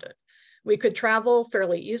correspondent. We could travel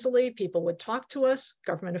fairly easily. People would talk to us.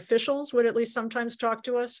 Government officials would at least sometimes talk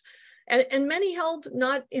to us. And many held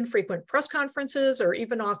not infrequent press conferences or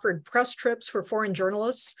even offered press trips for foreign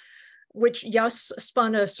journalists, which, yes,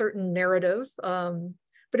 spun a certain narrative.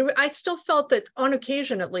 But I still felt that on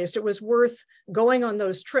occasion, at least, it was worth going on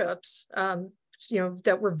those trips,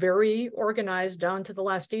 that were very organized down to the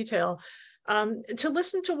last detail, to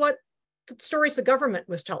listen to what stories the government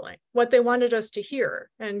was telling, what they wanted us to hear,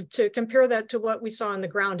 and to compare that to what we saw on the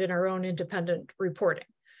ground in our own independent reporting.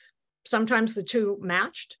 Sometimes the two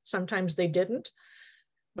matched, sometimes they didn't.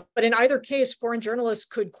 But in either case, foreign journalists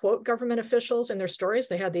could quote government officials in their stories.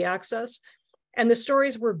 They had the access. And the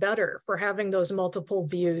stories were better for having those multiple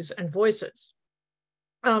views and voices.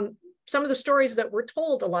 Some of the stories that were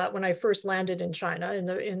told a lot when I first landed in China in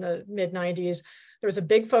the mid-90s, there was a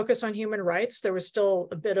big focus on human rights. There was still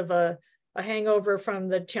a bit of a hangover from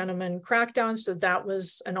the Tiananmen crackdown, so that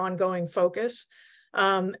was an ongoing focus.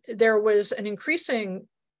 There was an increasing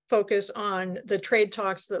focus on the trade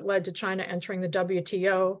talks that led to China entering the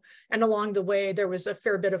WTO. And along the way, there was a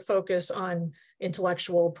fair bit of focus on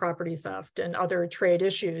intellectual property theft and other trade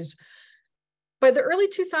issues. By the early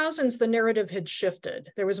 2000s, the narrative had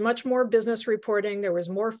shifted. There was much more business reporting. There was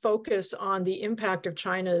more focus on the impact of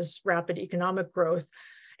China's rapid economic growth.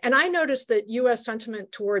 And I noticed that US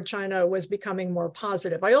sentiment toward China was becoming more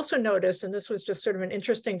positive. I also noticed, and this was just sort of an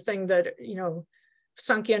interesting thing that,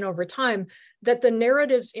 sunk in over time, that the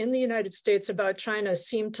narratives in the United States about China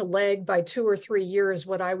seemed to lag by 2 or 3 years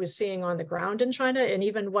what I was seeing on the ground in China, and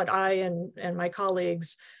even what I and my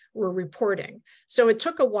colleagues were reporting. So it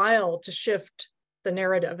took a while to shift the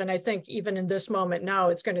narrative. And I think even in this moment now,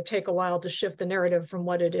 it's going to take a while to shift the narrative from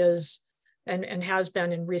what it is and has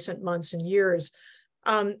been in recent months and years.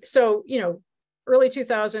 Early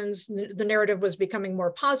 2000s, the narrative was becoming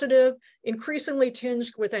more positive, increasingly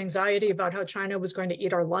tinged with anxiety about how China was going to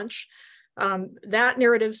eat our lunch. That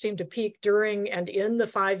narrative seemed to peak during and in the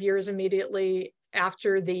 5 years immediately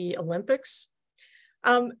after the Olympics.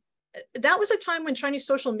 That was a time when Chinese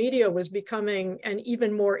social media was becoming an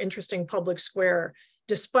even more interesting public square,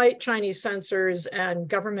 despite Chinese censors and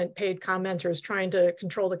government-paid commenters trying to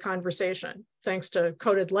control the conversation, thanks to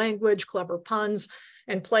coded language, clever puns,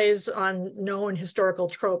 and plays on known historical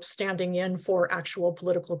tropes standing in for actual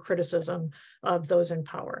political criticism of those in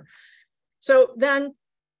power. So then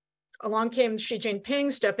along came Xi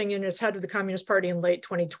Jinping, stepping in as head of the Communist Party in late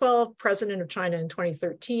 2012, president of China in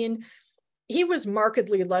 2013. He was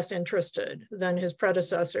markedly less interested than his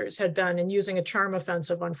predecessors had been in using a charm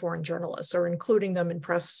offensive on foreign journalists or including them in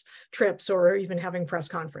press trips or even having press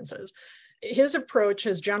conferences. His approach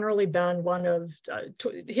has generally been one of,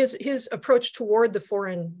 his approach toward the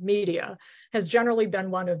foreign media has generally been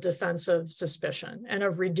one of defensive suspicion and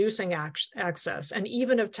of reducing access, and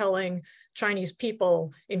even of telling Chinese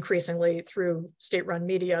people increasingly through state-run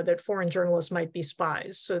media that foreign journalists might be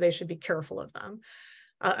spies, so they should be careful of them,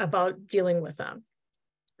 about dealing with them.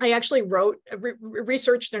 I actually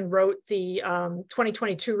researched and wrote the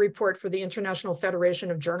 2022 report for the International Federation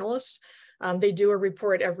of Journalists. They do a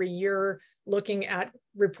report every year looking at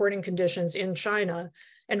reporting conditions in China.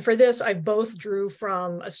 And for this, I both drew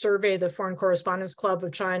from a survey the Foreign Correspondents Club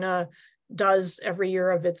of China does every year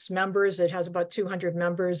of its members. It has about 200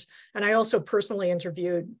 members. And I also personally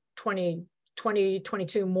interviewed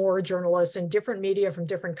 22 more journalists in different media from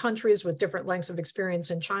different countries with different lengths of experience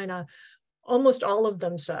in China. Almost all of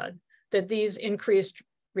them said that these increased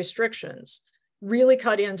restrictions really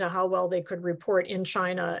cut into how well they could report in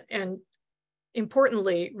China, and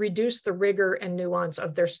importantly, reduce the rigor and nuance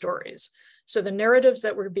of their stories. So the narratives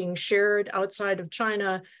that were being shared outside of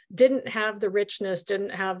China didn't have the richness,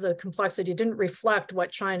 didn't have the complexity, didn't reflect what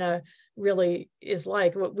China really is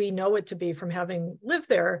like, what we know it to be from having lived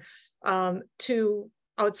there, to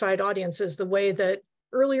outside audiences, the way that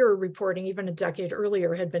earlier reporting, even a decade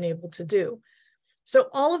earlier, had been able to do. So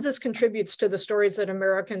all of this contributes to the stories that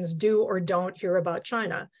Americans do or don't hear about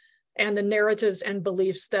China, and the narratives and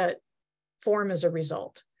beliefs that form as a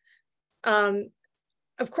result.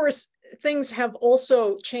 Of course, things have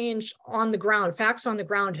also changed on the ground. Facts on the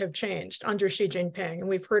ground have changed under Xi Jinping, and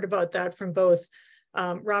we've heard about that from both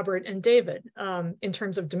Robert and David in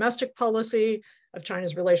terms of domestic policy, of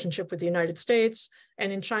China's relationship with the United States,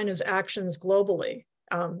 and in China's actions globally.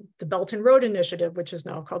 The Belt and Road Initiative, which is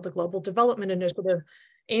now called the Global Development Initiative,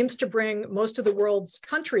 aims to bring most of the world's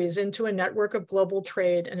countries into a network of global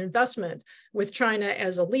trade and investment, with China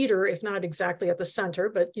as a leader, if not exactly at the center,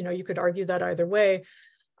 but you could argue that either way.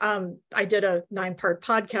 I did a 9-part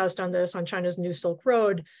podcast on this, on China's New Silk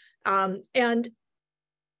Road, and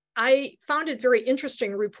I found it very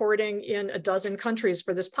interesting reporting in a dozen countries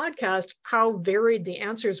for this podcast how varied the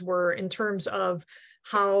answers were in terms of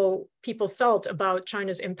how people felt about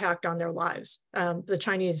China's impact on their lives. The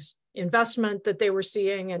Chinese investment that they were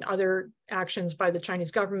seeing and other actions by the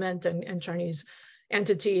Chinese government and Chinese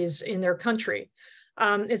entities in their country.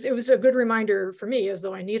 It was a good reminder for me, as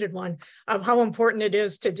though I needed one, of how important it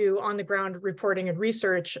is to do on-the-ground reporting and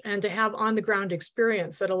research, and to have on-the-ground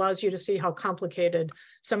experience that allows you to see how complicated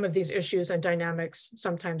some of these issues and dynamics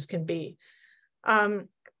sometimes can be.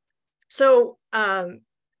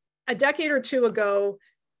 A decade or two ago,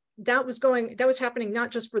 that was happening not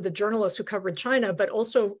just for the journalists who covered China, but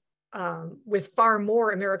also with far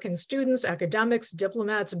more American students, academics,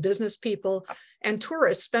 diplomats, business people, and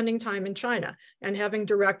tourists spending time in China and having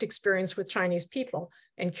direct experience with Chinese people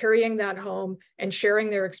and carrying that home and sharing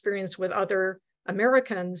their experience with other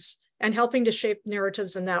Americans and helping to shape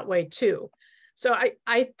narratives in that way too. So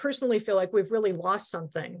I personally feel like we've really lost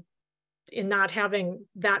something in not having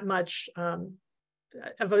that much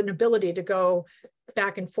an ability to go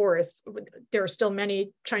back and forth. There are still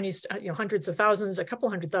many Chinese, hundreds of thousands, a couple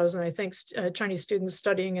 100,000, I think, Chinese students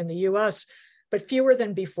studying in the U.S., but fewer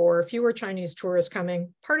than before, fewer Chinese tourists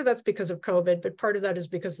coming. Part of that's because of COVID, but part of that is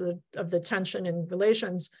because of the tension in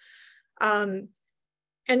relations. And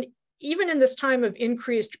even in this time of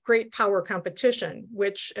increased great power competition,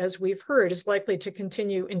 which, as we've heard, is likely to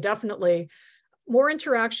continue indefinitely, more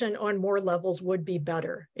interaction on more levels would be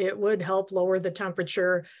better. It would help lower the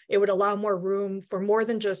temperature. It would allow more room for more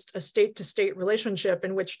than just a state-to-state relationship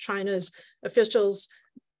in which China's officials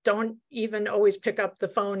don't even always pick up the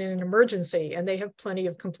phone in an emergency, and they have plenty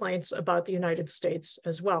of complaints about the United States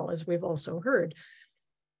as well, as we've also heard.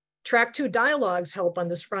 Track 2 dialogues help on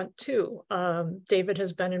this front too. David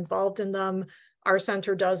has been involved in them. Our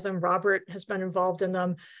center does them. Robert has been involved in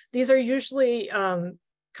them. These are usually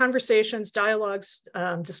conversations, dialogues,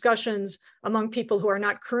 discussions among people who are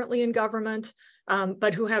not currently in government,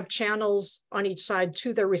 but who have channels on each side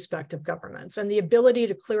to their respective governments. And the ability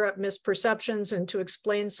to clear up misperceptions and to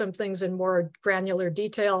explain some things in more granular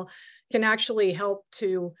detail can actually help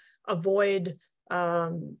to avoid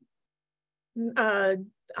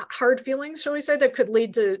hard feelings, shall we say, that could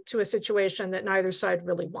lead to a situation that neither side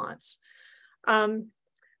really wants.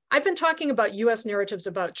 I've been talking about US narratives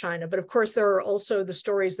about China, but of course there are also the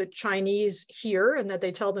stories that Chinese hear and that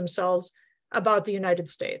they tell themselves about the United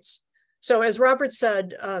States. So as Robert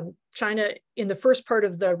said, China in the first part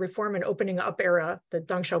of the reform and opening up era that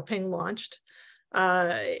Deng Xiaoping launched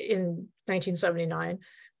in 1979,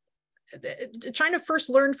 China first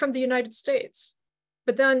learned from the United States,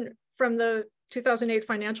 but then from the 2008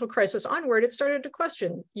 financial crisis onward, it started to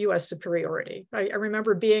question US superiority. I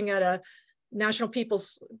remember being at a National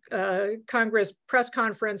People's Congress press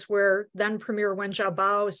conference where then Premier Wen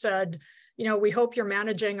Jiabao said, we hope you're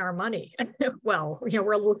managing our money. Well,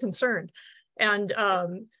 we're a little concerned. And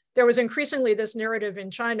there was increasingly this narrative in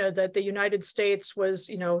China that the United States was,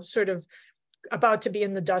 sort of about to be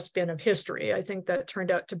in the dustbin of history. I think that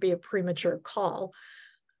turned out to be a premature call.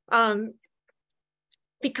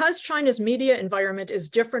 Because China's media environment is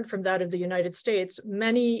different from that of the United States,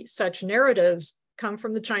 many such narratives come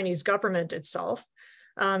from the Chinese government itself.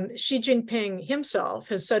 Xi Jinping himself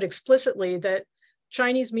has said explicitly that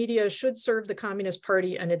Chinese media should serve the Communist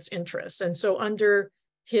Party and its interests. And so under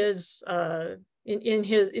his, the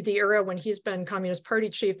era when he's been Communist Party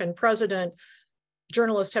chief and president,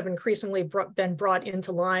 journalists have increasingly been brought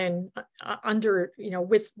into line under,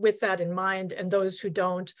 with that in mind, and those who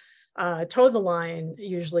don't toe the line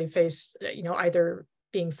usually face, either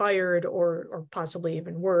being fired or possibly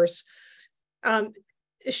even worse.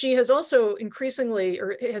 She has also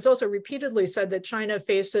has also repeatedly said that China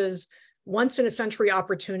faces once in a century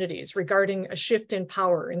opportunities regarding a shift in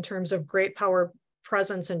power in terms of great power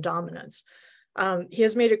presence and dominance. He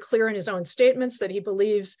has made it clear in his own statements that he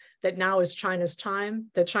believes that now is China's time,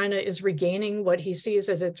 that China is regaining what he sees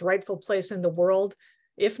as its rightful place in the world,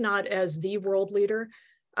 if not as the world leader,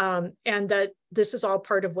 and that this is all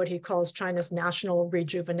part of what he calls China's national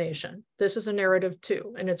rejuvenation. This is a narrative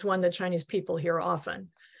too, and it's one that Chinese people hear often.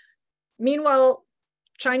 Meanwhile,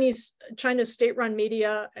 China's state-run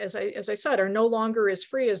media, as I said, are no longer as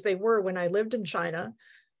free as they were when I lived in China,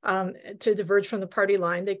 to diverge from the party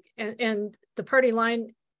line. And the party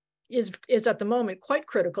line is at the moment quite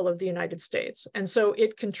critical of the United States. And so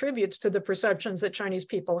it contributes to the perceptions that Chinese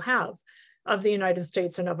people have of the United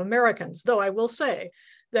States and of Americans. Though I will say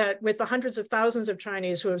that with the hundreds of thousands of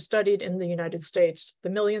Chinese who have studied in the United States, the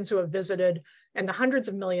millions who have visited, and the hundreds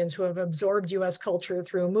of millions who have absorbed US culture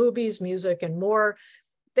through movies, music, and more,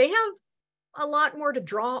 they have a lot more to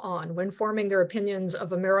draw on when forming their opinions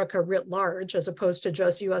of America writ large, as opposed to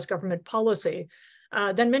just US government policy,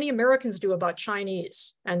 than many Americans do about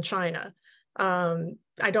Chinese and China.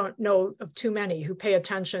 I don't know of too many who pay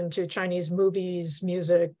attention to Chinese movies,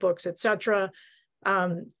 music, books, etc.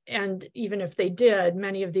 And even if they did,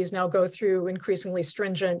 many of these now go through increasingly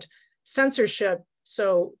stringent censorship.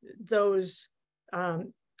 So those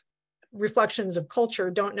reflections of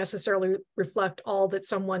culture don't necessarily reflect all that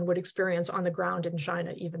someone would experience on the ground in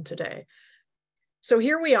China even today. So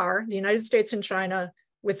here we are, the United States and China,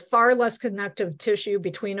 with far less connective tissue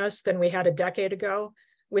between us than we had a decade ago,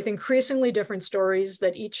 with increasingly different stories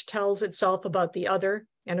that each tells itself about the other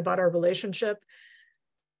and about our relationship.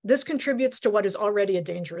 This contributes to what is already a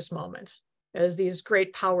dangerous moment, as these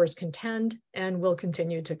great powers contend and will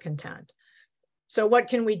continue to contend. So what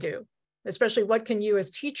can we do? Especially what can you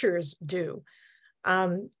as teachers do?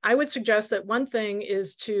 I would suggest that one thing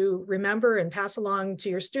is to remember and pass along to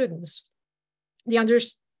your students the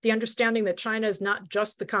understanding that China is not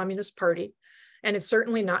just the Communist Party, and it's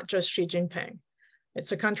certainly not just Xi Jinping.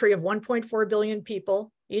 It's a country of 1.4 billion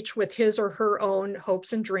people, each with his or her own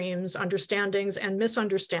hopes and dreams, understandings and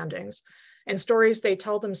misunderstandings, and stories they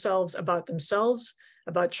tell themselves,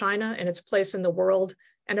 about China and its place in the world,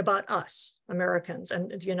 and about us, Americans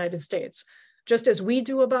and the United States, just as we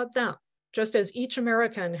do about them, just as each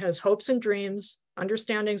American has hopes and dreams,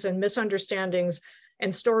 understandings and misunderstandings,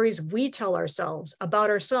 and stories we tell ourselves, about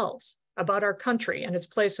our country and its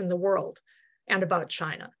place in the world, and about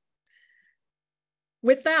China.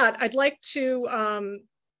 With that, I'd like to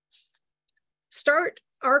start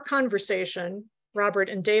our conversation, Robert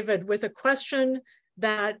and David, with a question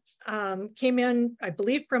that came in, I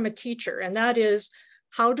believe, from a teacher, and that is,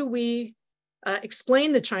 how do we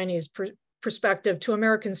explain the Chinese perspective to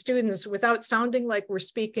American students without sounding like we're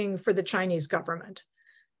speaking for the Chinese government?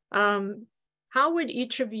 How would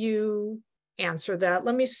each of you answer that?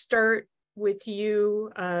 Let me start with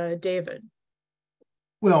you, David.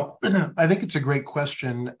 Well, I think it's a great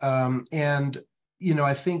question. And, you know,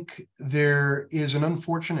 I think there is an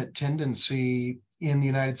unfortunate tendency in the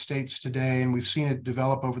United States today, and we've seen it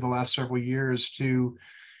develop over the last several years, to,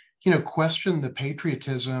 you know, question the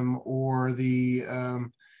patriotism or the,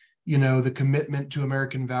 you know, the commitment to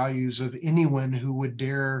American values of anyone who would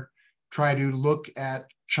dare try to look at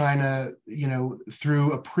China, you know,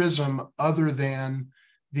 through a prism other than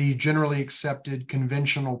the generally accepted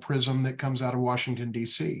conventional prism that comes out of Washington,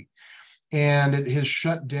 D.C. And it has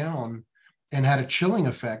shut down and had a chilling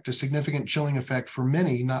effect, a significant chilling effect for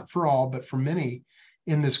many, not for all, but for many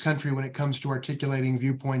in this country when it comes to articulating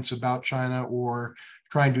viewpoints about China or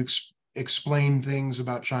trying to explain things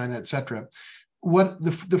about China, et cetera. What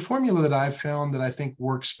the formula that I've found that I think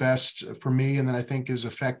works best for me and that I think is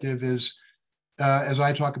effective is, as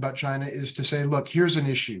I talk about China, is to say, look, here's an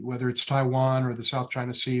issue, whether it's Taiwan or the South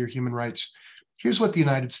China Sea or human rights. Here's what the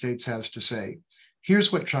United States has to say.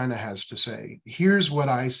 Here's what China has to say. Here's what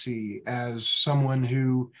I see as someone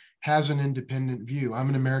who has an independent view. I'm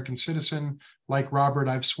an American citizen. Like Robert,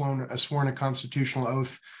 I've sworn a constitutional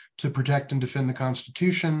oath to protect and defend the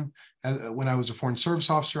Constitution. When I was a Foreign Service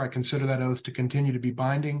officer, I consider that oath to continue to be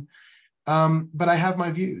binding. But I have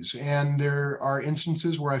my views, and there are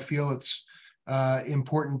instances where I feel it's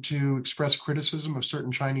important to express criticism of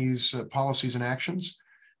certain Chinese policies and actions.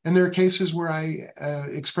 And there are cases where I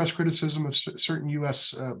express criticism of certain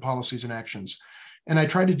U.S. Policies and actions. And I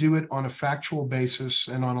try to do it on a factual basis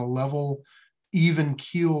and on a level,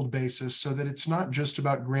 even-keeled basis, so that it's not just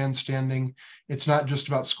about grandstanding, it's not just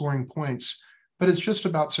about scoring points, but it's just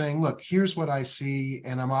about saying, look, here's what I see,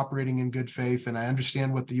 and I'm operating in good faith, and I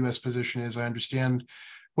understand what the U.S. position is, I understand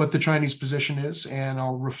what the Chinese position is, and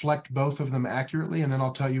I'll reflect both of them accurately, and then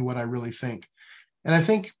I'll tell you what I really think. And I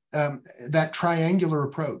think that triangular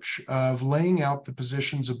approach of laying out the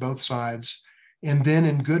positions of both sides and then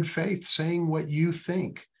in good faith saying what you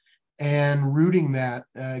think and rooting that,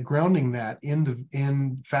 grounding that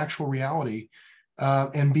in factual reality,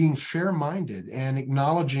 and being fair-minded and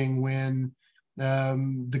acknowledging when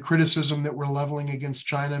the criticism that we're leveling against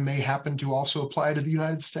China may happen to also apply to the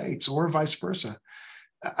United States or vice versa.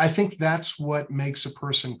 I think that's what makes a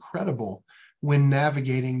person credible when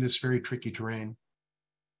navigating this very tricky terrain.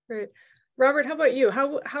 Great. Robert, how about you?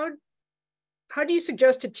 How do you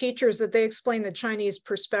suggest to teachers that they explain the Chinese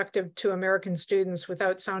perspective to American students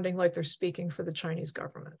without sounding like they're speaking for the Chinese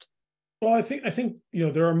government? Well, I think you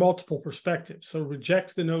know, there are multiple perspectives. So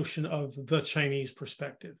reject the notion of the Chinese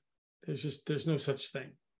perspective. There's no such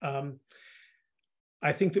thing.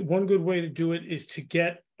 I think that one good way to do it is to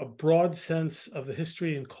get a broad sense of the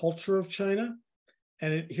history and culture of China.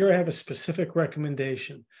 And here I have a specific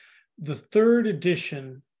recommendation. The third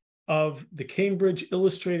edition of the Cambridge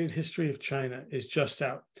Illustrated History of China is just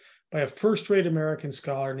out by a first-rate American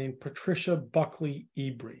scholar named Patricia Buckley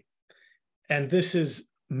Ebrey. And this is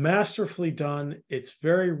masterfully done. It's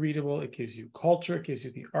very readable. It gives you culture, it gives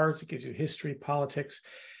you the arts, it gives you history, politics.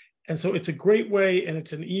 And so it's a great way, and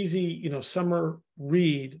it's an easy, you know, summer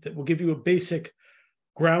read that will give you a basic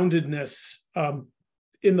groundedness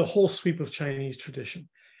in the whole sweep of Chinese tradition.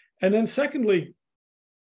 And then secondly,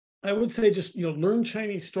 I would say just, you know, learn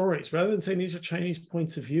Chinese stories rather than saying these are Chinese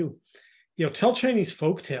points of view. You know, tell Chinese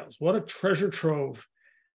folk tales. What a treasure trove,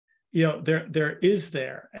 you know, there is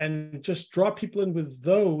there, and just draw people in with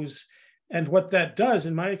those. And what that does,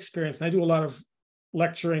 in my experience, and I do a lot of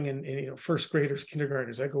lecturing in you know, first graders,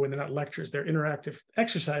 kindergartners. I go in, they're not lectures, they're interactive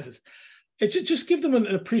exercises. It just give them an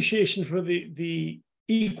appreciation for the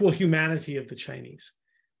equal humanity of the Chinese.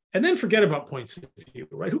 And then forget about points of view,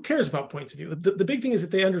 right? Who cares about points of view? The big thing is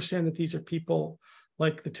that they understand that these are people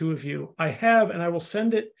like the two of you. I have, and I will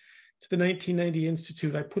send it to the 1990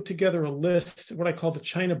 Institute, I put together a list, what I call the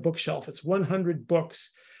China bookshelf. It's 100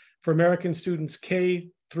 books for American students K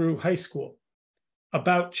through high school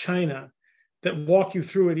about China that walk you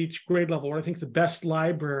through at each grade level, what I think the best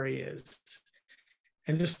library is.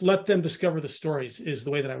 And just let them discover the stories is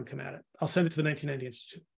the way that I would come at it. I'll send it to the 1990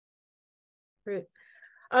 Institute. Great.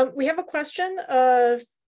 We have a question.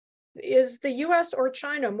 Is the US or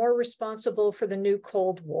China more responsible for the new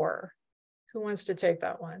Cold War? Who wants to take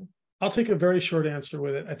that one? I'll take a very short answer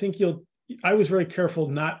with it. I think I was very careful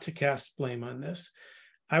not to cast blame on this.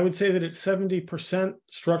 I would say that it's 70%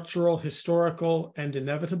 structural, historical, and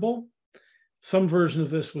inevitable. Some version of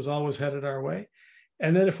this was always headed our way.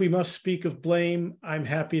 And then if we must speak of blame, I'm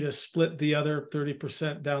happy to split the other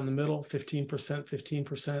 30% down the middle, 15%,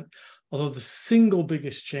 15%. Although the single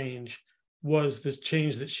biggest change was the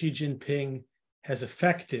change that Xi Jinping has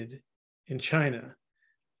effected in China,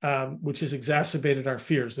 which has exacerbated our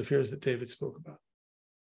fears, the fears that David spoke about.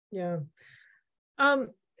 Yeah.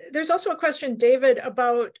 There's also a question, David,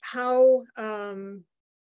 about how the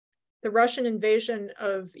Russian invasion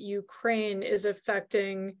of Ukraine is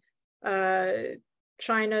affecting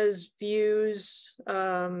China's views,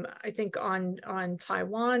 I think, on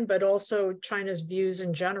Taiwan, but also China's views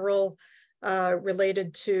in general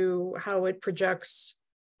related to how it projects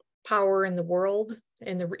power in the world,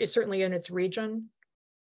 certainly in its region.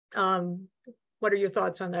 What are your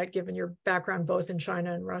thoughts on that, given your background both in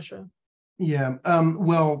China and Russia? Yeah,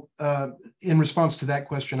 well, in response to that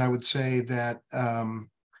question, I would say that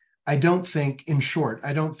I don't think, in short,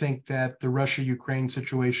 I don't think that the Russia-Ukraine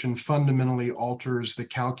situation fundamentally alters the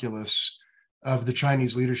calculus of the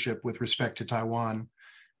Chinese leadership with respect to Taiwan.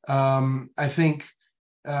 I think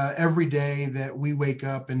every day that we wake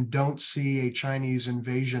up and don't see a Chinese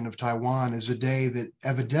invasion of Taiwan is a day that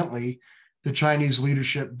evidently the Chinese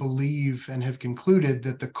leadership believe and have concluded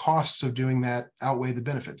that the costs of doing that outweigh the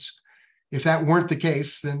benefits. If that weren't the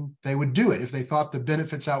case, then they would do it. If they thought the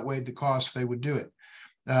benefits outweighed the costs, they would do it.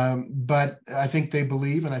 But I think they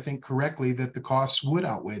believe, and I think correctly, that the costs would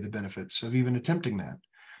outweigh the benefits of even attempting that.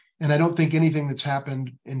 And I don't think anything that's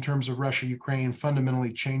happened in terms of Russia-Ukraine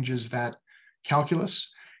fundamentally changes that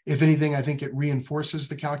calculus. If anything, I think it reinforces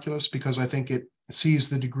the calculus because I think it sees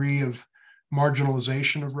the degree of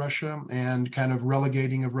marginalization of Russia and kind of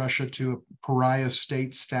relegating of Russia to a pariah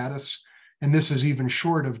state status. And this is even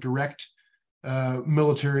short of direct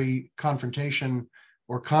military confrontation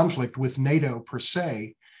or conflict with NATO per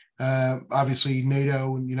se. Obviously,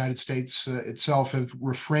 NATO and the United States itself have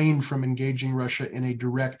refrained from engaging Russia in a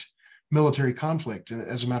direct military conflict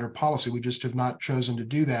as a matter of policy. We just have not chosen to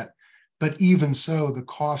do that. But even so, the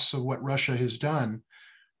costs of what Russia has done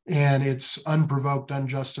and its unprovoked,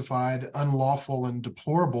 unjustified, unlawful, and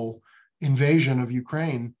deplorable invasion of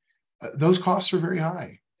Ukraine, those costs are very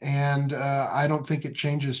high. And I don't think it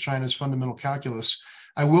changes China's fundamental calculus.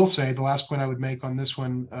 I will say the last point I would make on this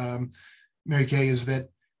one, Mary Kay, is that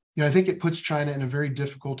I think it puts China in a very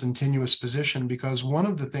difficult and tenuous position because one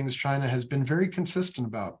of the things China has been very consistent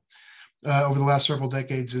about over the last several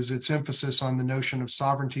decades is its emphasis on the notion of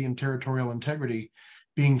sovereignty and territorial integrity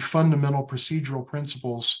being fundamental procedural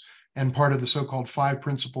principles and part of the so-called 5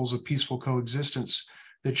 principles of peaceful coexistence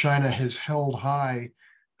that China has held high.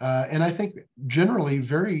 And I think generally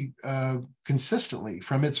very consistently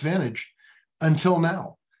from its vantage until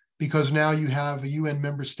now, because now you have a UN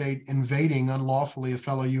member state invading unlawfully a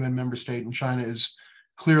fellow UN member state, and China is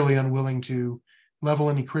clearly unwilling to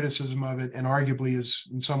level any criticism of it and arguably is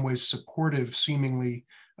in some ways supportive seemingly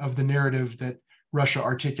of the narrative that Russia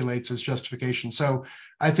articulates as justification. So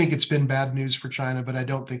I think it's been bad news for China, but I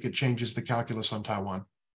don't think it changes the calculus on Taiwan.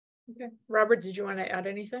 Okay. Robert, did you want to add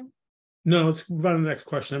anything? No, let's move on to the next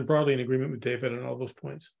question. I'm broadly in agreement with David on all those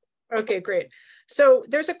points. Okay, great. So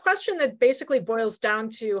there's a question that basically boils down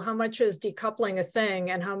to how much is decoupling a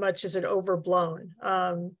thing and how much is it overblown?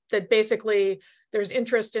 That basically there's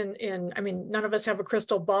interest in, I mean, none of us have a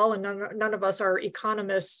crystal ball and none of us are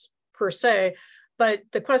economists per se, but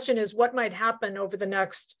the question is what might happen over the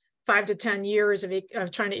next 5 to 10 years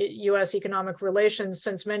of China-US economic relations,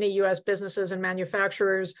 since many US businesses and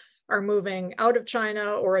manufacturers are moving out of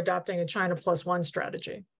China or adopting a China +1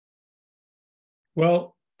 strategy?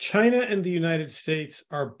 Well, China and the United States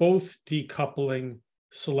are both decoupling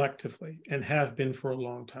selectively and have been for a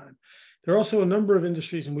long time. There are also a number of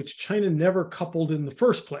industries in which China never coupled in the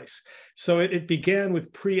first place. So it began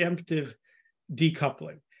with preemptive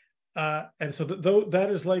decoupling. And so that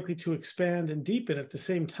is likely to expand and deepen. At the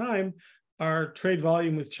same time, our trade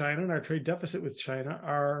volume with China and our trade deficit with China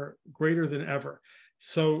are greater than ever.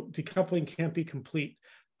 So decoupling can't be complete.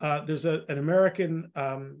 There's an American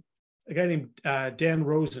a guy named Dan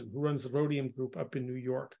Rosen, who runs the Rhodium Group up in New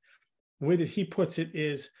York. The way that he puts it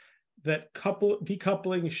is that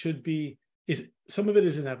decoupling should be, some of it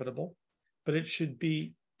is inevitable, but it should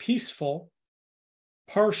be peaceful,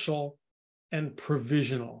 partial, and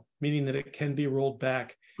provisional, meaning that it can be rolled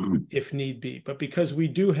back if need be. But because we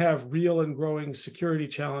do have real and growing security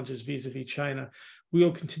challenges vis-a-vis China, we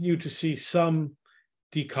will continue to see some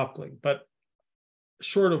decoupling. But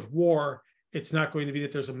short of war, it's not going to be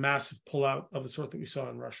that there's a massive pullout of the sort that we saw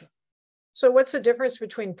in Russia. So what's the difference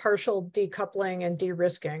between partial decoupling and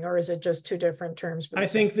de-risking, or is it just two different terms? I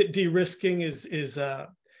think that de-risking is a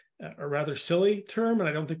rather silly term, and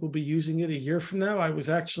I don't think we'll be using it a year from now. I was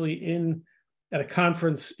actually at a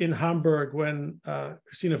conference in Hamburg when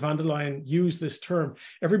Christina von der Leyen used this term.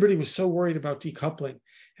 Everybody was so worried about decoupling.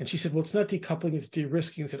 And she said, well, it's not decoupling, it's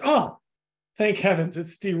de-risking. I said, oh, thank heavens,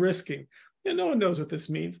 it's de-risking. No one knows what this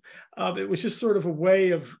means. It was just sort of a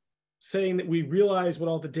way of saying that we realize what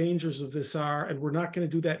all the dangers of this are, and we're not going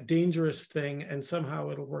to do that dangerous thing, and somehow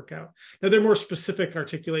it'll work out. Now, there are more specific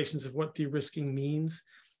articulations of what de-risking means,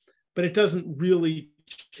 but it doesn't really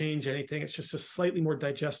change anything. It's just a slightly more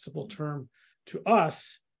digestible term to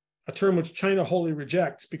us, a term which China wholly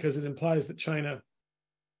rejects because it implies that China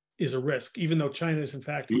is a risk, even though China is in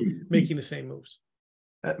fact making the same moves.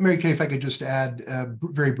 Mary Kay, if I could just add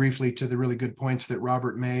very briefly to the really good points that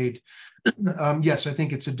Robert made. Yes, I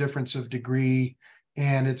think it's a difference of degree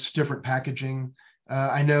and it's different packaging.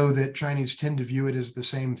 I know that Chinese tend to view it as the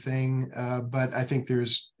same thing, but I think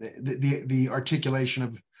there's the articulation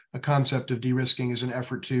of a concept of de-risking is an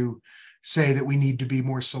effort to say that we need to be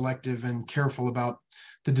more selective and careful about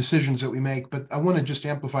the decisions that we make. But I want to just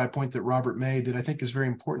amplify a point that Robert made that I think is very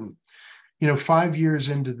important. 5 years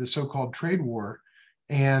into the so-called trade war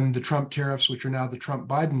and the Trump tariffs, which are now the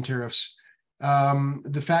Trump-Biden tariffs,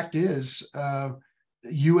 the fact is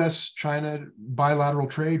U.S. China bilateral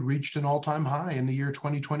trade reached an all-time high in the year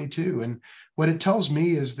 2022. And what it tells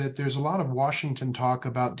me is that there's a lot of Washington talk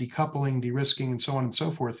about decoupling, de-risking, and so on and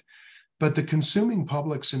so forth. But the consuming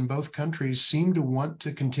publics in both countries seem to want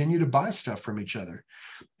to continue to buy stuff from each other.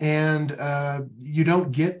 And you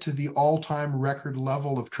don't get to the all-time record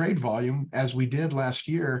level of trade volume as we did last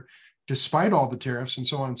year, despite all the tariffs and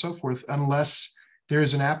so on and so forth, unless there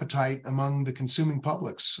is an appetite among the consuming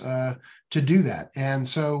publics to do that. And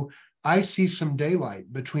so I see some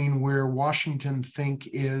daylight between where Washington think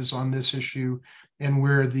is on this issue and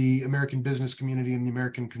where the American business community and the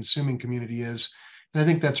American consuming community is. And I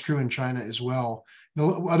think that's true in China as well. The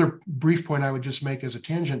other brief point I would just make as a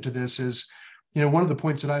tangent to this is, one of the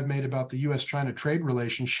points that I've made about the U.S. China trade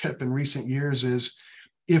relationship in recent years is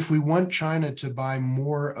if we want China to buy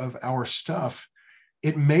more of our stuff,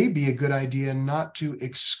 it may be a good idea not to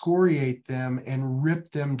excoriate them and rip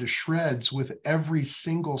them to shreds with every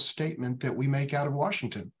single statement that we make out of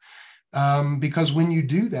Washington. Because when you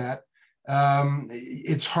do that,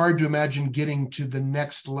 it's hard to imagine getting to the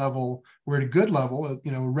next level. We're at a good level,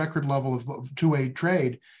 a record level of two-way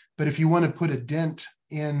trade. But if you want to put a dent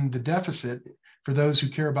in the deficit for those who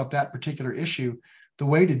care about that particular issue, the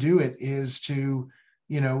way to do it is to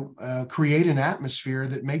create an atmosphere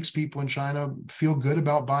that makes people in China feel good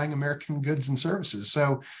about buying American goods and services.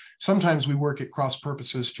 So sometimes we work at cross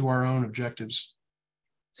purposes to our own objectives.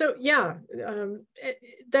 So yeah,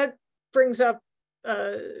 that brings up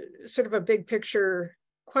sort of a big picture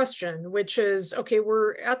question, which is, okay,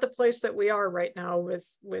 we're at the place that we are right now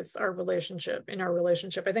with our relationship.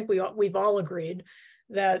 I think we've all agreed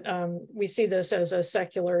that we see this as a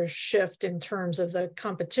secular shift in terms of the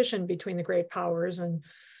competition between the great powers, and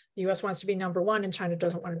the US wants to be number one and China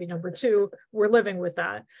doesn't want to be number two. We're living with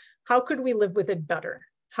that. How could we live with it better?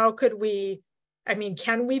 How could we,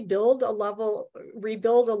 can we rebuild a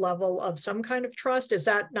level of some kind of trust? Is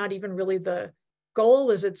that not even really the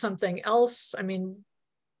goal? Is it something else?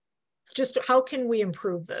 Just how can we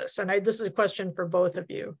improve this? And this is a question for both of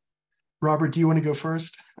you. Robert, do you want to go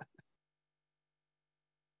first?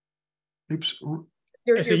 Oops.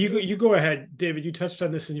 So you go ahead, David. You touched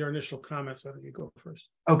on this in your initial comments. Why don't you go first?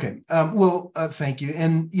 Okay. Thank you.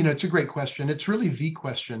 And, it's a great question. It's really the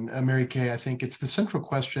question, Mary Kay. I think it's the central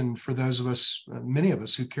question for those of us, many of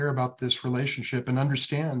us who care about this relationship and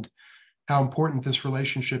understand how important this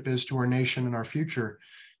relationship is to our nation and our future.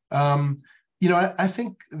 I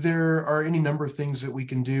think there are any number of things that we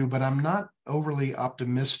can do, but I'm not overly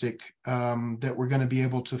optimistic that we're going to be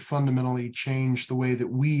able to fundamentally change the way that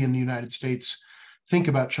we in the United States think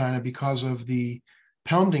about China because of the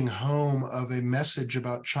pounding home of a message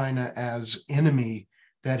about China as enemy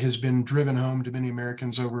that has been driven home to many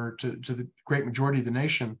Americans over to the great majority of the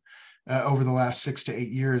nation over the last 6 to 8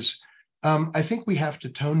 years. I think we have to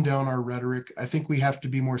tone down our rhetoric. I think we have to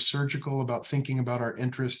be more surgical about thinking about our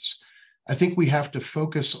interests. I think we have to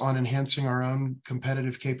focus on enhancing our own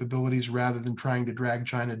competitive capabilities rather than trying to drag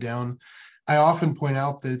China down. I often point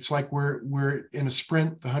out that it's like we're in a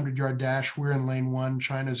sprint, the 100-yard dash, we're in lane 1,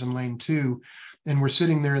 China's in lane 2, and we're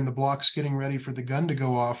sitting there in the blocks getting ready for the gun to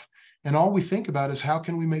go off. And all we think about is how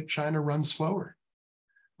can we make China run slower?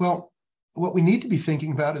 Well, what we need to be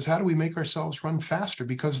thinking about is how do we make ourselves run faster?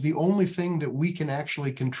 Because the only thing that we can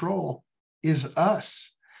actually control is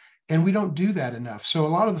us. And we don't do that enough. So a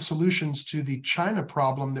lot of the solutions to the China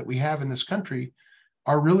problem that we have in this country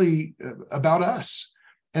are really about us.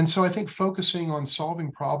 And so I think focusing on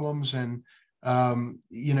solving problems and,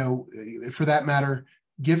 for that matter,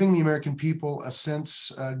 giving the American people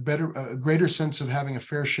a greater sense of having a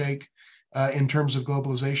fair shake in terms of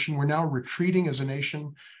globalization. We're now retreating as a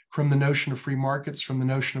nation from the notion of free markets, from the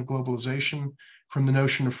notion of globalization, from the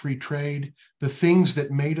notion of free trade. The things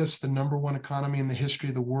that made us the #1 economy in the history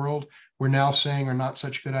of the world, we're now saying are not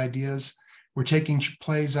such good ideas. We're taking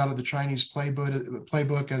plays out of the Chinese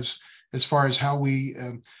playbook as far as how we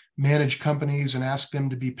manage companies and ask them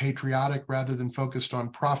to be patriotic rather than focused on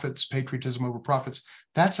profits, patriotism over profits.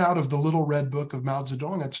 That's out of the little red book of Mao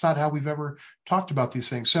Zedong. That's not how we've ever talked about these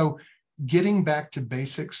things. So getting back to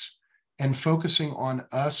basics and focusing on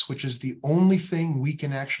us, which is the only thing we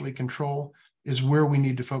can actually control, is where we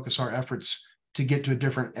need to focus our efforts to get to a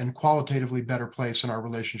different and qualitatively better place in our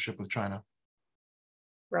relationship with China.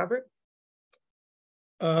 Robert?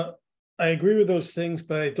 I agree with those things,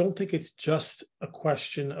 but I don't think it's just a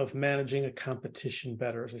question of managing a competition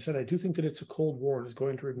better. As I said, I do think that it's a Cold War and is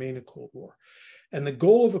going to remain a Cold War. And the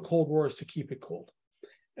goal of a Cold War is to keep it cold.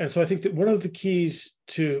 And so I think that one of the keys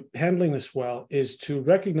to handling this well is to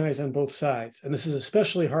recognize on both sides, and this is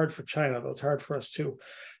especially hard for China, though it's hard for us too,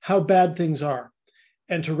 how bad things are.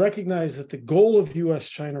 And to recognize that the goal of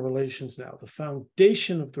U.S.-China relations now, the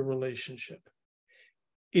foundation of the relationship,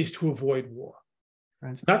 is to avoid war.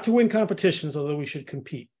 It's not to win competitions, although we should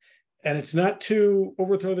compete. And it's not to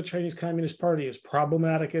overthrow the Chinese Communist Party, as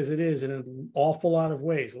problematic as it is in an awful lot of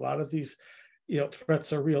ways. A lot of these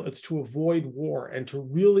threats are real. It's to avoid war and to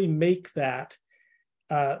really make that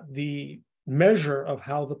the measure of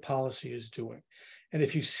how the policy is doing. And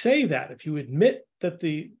if you say that, if you admit that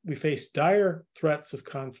we face dire threats of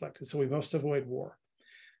conflict, and so we must avoid war,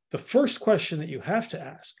 the first question that you have to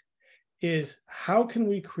ask is, how can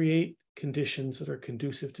we create conditions that are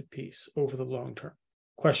conducive to peace over the long term?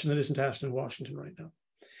 Question that isn't asked in Washington right now.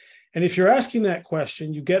 And if you're asking that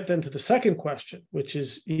question, you get then to the second question, which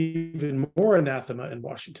is even more anathema in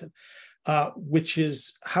Washington, which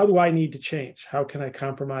is, how do I need to change? How can I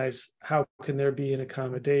compromise? How can there be an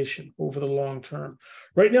accommodation over the long term?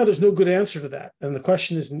 Right now, there's no good answer to that. And the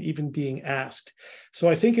question isn't even being asked. So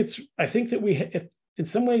I think that we, in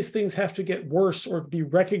some ways, things have to get worse or be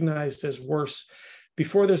recognized as worse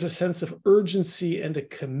before there's a sense of urgency and a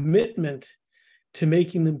commitment to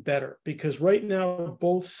making them better. Because right now,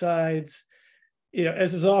 both sides,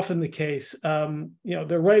 as is often the case, they're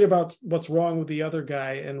right about what's wrong with the other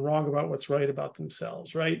guy and wrong about what's right about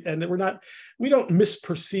themselves, right? And we don't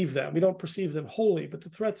misperceive them. We don't perceive them wholly, but the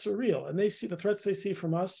threats are real. And the threats they see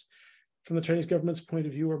from us, from the Chinese government's point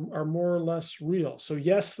of view, are more or less real. So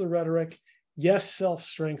yes, the rhetoric, yes,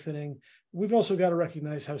 self-strengthening. We've also got to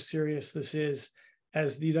recognize how serious this is,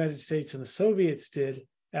 as the United States and the Soviets did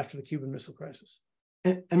after the Cuban Missile Crisis.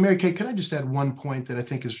 And Mary Kay, can I just add one point that I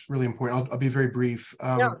think is really important? I'll be very brief.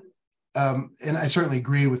 And I certainly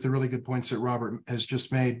agree with the really good points that Robert has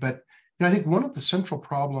just made. But I think one of the central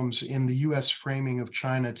problems in the U.S. framing of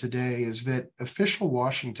China today is that official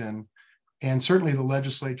Washington, and certainly the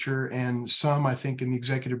legislature and some, I think, in the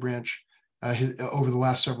executive branch over the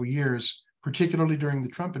last several years, particularly during the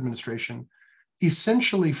Trump administration,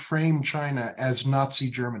 essentially frame China as Nazi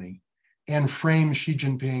Germany and frame Xi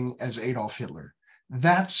Jinping as Adolf Hitler.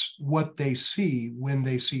 That's what they see when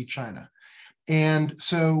they see China. And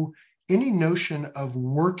so any notion of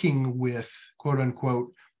working with, quote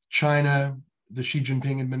unquote, China, the Xi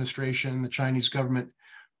Jinping administration, the Chinese government,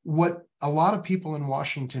 what a lot of people in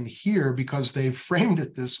Washington hear, because they've framed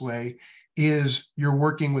it this way, is you're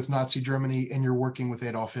working with Nazi Germany and you're working with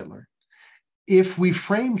Adolf Hitler. If we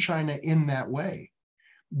frame China in that way,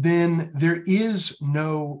 then there is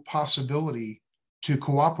no possibility to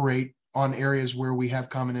cooperate on areas where we have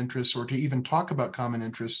common interests or to even talk about common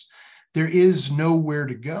interests. There is nowhere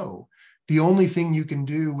to go. The only thing you can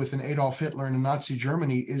do with an Adolf Hitler and a Nazi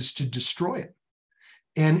Germany is to destroy it.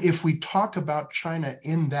 And if we talk about China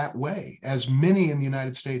in that way, as many in the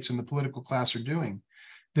United States and the political class are doing,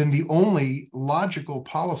 then the only logical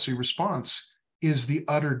policy response is the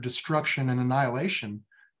utter destruction and annihilation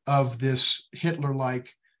of this Hitler-like,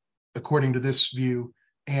 according to this view,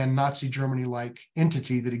 and Nazi Germany-like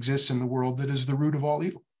entity that exists in the world that is the root of all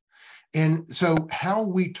evil. And so how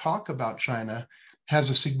we talk about China has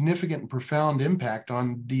a significant and profound impact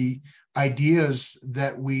on the ideas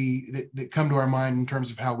that come to our mind in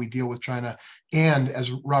terms of how we deal with China, and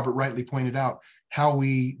as Robert rightly pointed out, how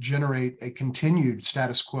we generate a continued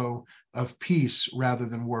status quo of peace rather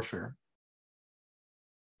than warfare.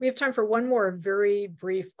 We have time for one more very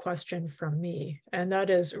brief question from me, and that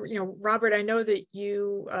is, Robert, I know that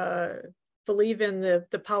you believe in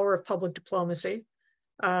the power of public diplomacy.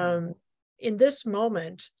 In this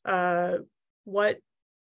moment, what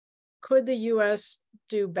could the U.S.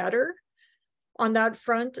 do better on that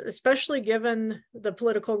front, especially given the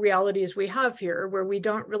political realities we have here, where we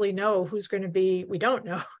don't really know who's going to be, we don't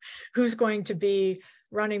know who's going to be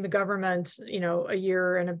running the government, a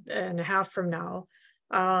year and a half from now.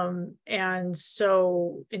 And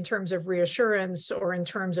so in terms of reassurance, or in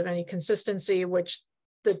terms of any consistency, which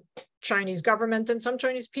the Chinese government and some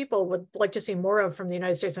Chinese people would like to see more of from the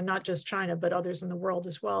United States, and not just China, but others in the world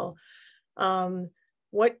as well.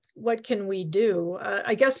 What can we do?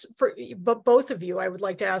 I guess but both of you, I would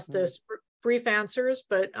like to ask this brief answers,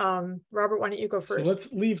 but Robert, why don't you go first? So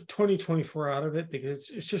let's leave 2024 out of it, because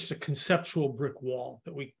it's just a conceptual brick wall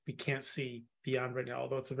that we can't see beyond right now,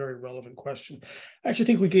 although it's a very relevant question. I actually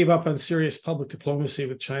think we gave up on serious public diplomacy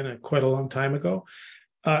with China quite a long time ago.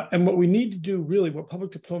 And what we need to do, really, what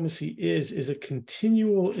public diplomacy is a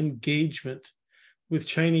continual engagement with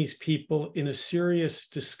Chinese people in a serious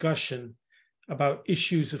discussion about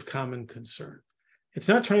issues of common concern. It's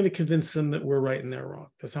not trying to convince them that we're right and they're wrong.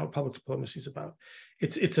 That's not what public diplomacy is about.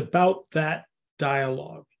 It's about that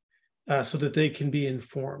dialogue so that they can be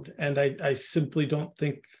informed. And I simply don't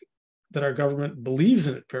think that our government believes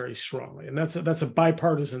in it very strongly. And that's a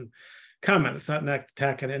bipartisan comment. It's not an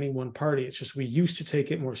attack on any one party. It's just we used to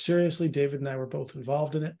take it more seriously. David and I were both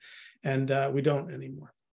involved in it, and we don't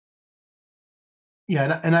anymore.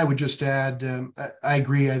 Yeah, and I would just add, I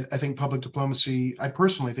agree. I think public diplomacy, I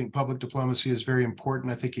personally think public diplomacy is very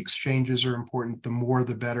important. I think exchanges are important. The more,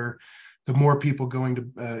 the better. The more people going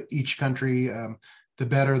to each country, the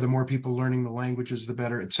better. The more people learning the languages, the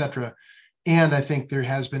better, et cetera. And I think there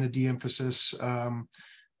has been a de-emphasis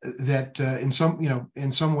that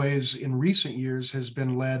in some ways in recent years has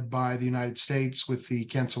been led by the United States with the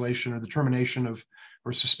cancellation or the termination of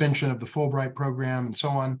or suspension of the Fulbright program and so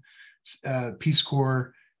on. Peace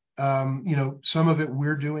Corps, some of it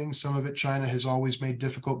we're doing, some of it China has always made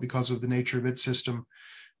difficult because of the nature of its system.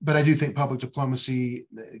 But I do think public diplomacy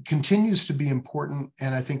continues to be important.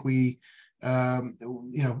 And I think we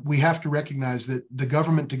have to recognize that the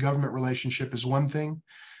government-to-government relationship is one thing.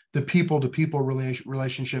 The people-to-people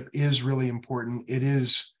relationship is really important. It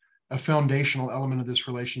is a foundational element of this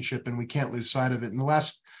relationship, and we can't lose sight of it. And the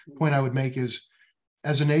last point I would make is,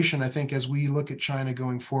 as a nation, I think as we look at China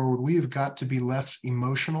going forward, we have got to be less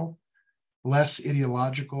emotional, less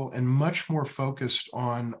ideological, and much more focused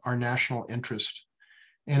on our national interest.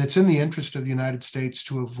 And it's in the interest of the United States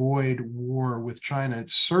to avoid war with China.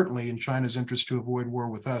 It's certainly in China's interest to avoid war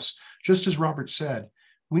with us. Just as Robert said,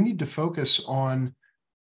 we need to focus on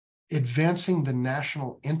advancing the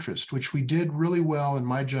national interest, which we did really well, in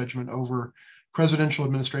my judgment, over presidential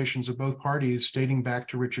administrations of both parties dating back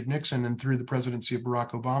to Richard Nixon and through the presidency of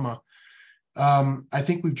Barack Obama. I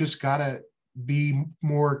think we've just got to be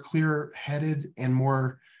more clear-headed and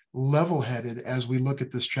more level-headed as we look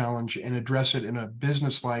at this challenge and address it in a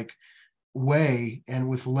business-like way and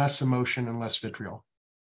with less emotion and less vitriol.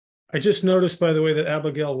 I just noticed, by the way, that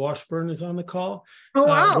Abigail Washburn is on the call. Oh,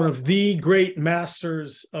 wow. One of the great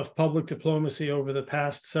masters of public diplomacy over the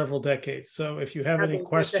past several decades. So if you have any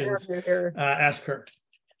questions, ask her.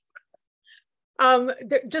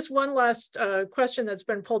 Just one last question that's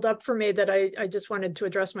been pulled up for me that I just wanted to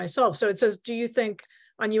address myself. So it says, do you think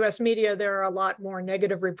on US media there are a lot more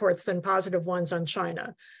negative reports than positive ones on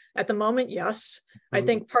China? At the moment, yes. I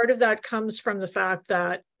think part of that comes from the fact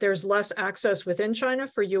that there's less access within China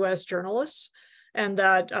for US journalists, and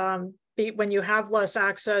that when you have less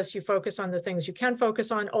access, you focus on the things you can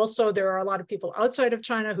focus on. Also, there are a lot of people outside of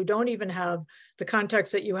China who don't even have the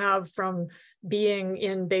context that you have from being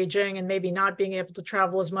in Beijing and maybe not being able to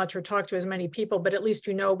travel as much or talk to as many people, but at least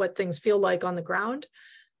you know what things feel like on the ground.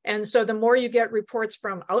 And so the more you get reports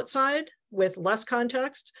from outside with less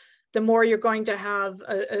context, the more you're going to have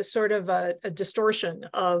a sort of a distortion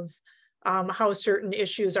of how certain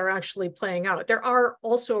issues are actually playing out. There are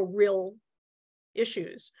also real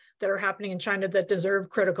issues that are happening in China that deserve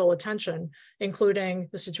critical attention, including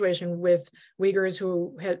the situation with Uyghurs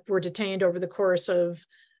who were detained over the course of,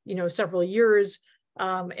 several years,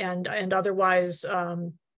 and otherwise,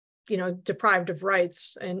 deprived of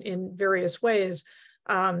rights in various ways.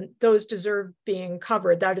 Those deserve being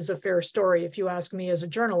covered. That is a fair story, if you ask me as a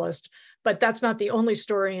journalist, but that's not the only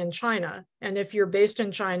story in China. And if you're based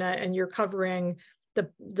in China and you're covering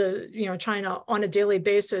China on a daily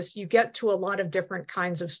basis, you get to a lot of different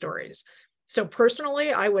kinds of stories. So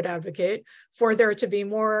personally, I would advocate for there to be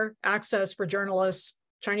more access for journalists,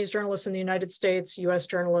 Chinese journalists in the United States, U.S.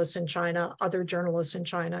 journalists in China, other journalists in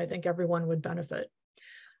China. I think everyone would benefit.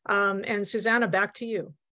 And Susanna, back to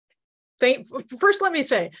you. First, let me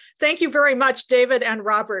say, thank you very much, David and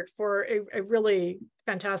Robert, for a really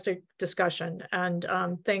fantastic discussion. And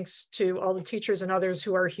thanks to all the teachers and others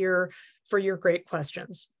who are here for your great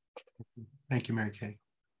questions. Thank you, Mary Kay.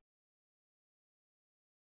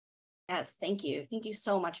 Yes, thank you. Thank you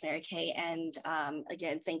so much, Mary Kay. And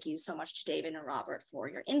again, thank you so much to David and Robert for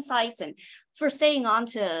your insights and for staying on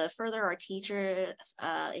to further our teachers'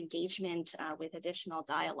 engagement with additional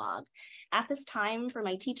dialogue. At this time, for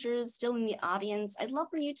my teachers still in the audience, I'd love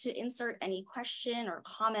for you to insert any question or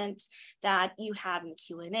comment that you have in the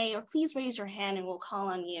Q&A, or please raise your hand and we'll call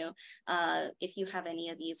on you if you have any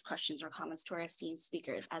of these questions or comments to our esteemed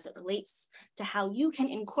speakers as it relates to how you can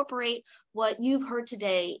incorporate what you've heard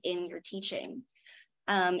today in your teaching.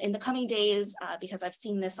 In the coming days, because I've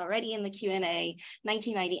seen this already in the Q&A,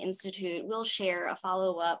 1990 Institute will share a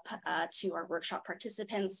follow-up to our workshop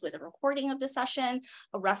participants with a recording of the session,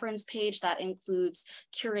 a reference page that includes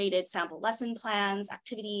curated sample lesson plans,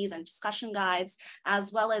 activities, and discussion guides,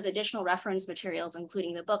 as well as additional reference materials,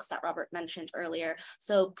 including the books that Robert mentioned earlier.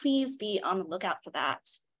 So please be on the lookout for that.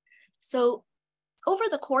 So over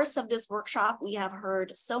the course of this workshop, we have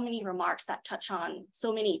heard so many remarks that touch on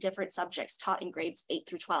so many different subjects taught in grades 8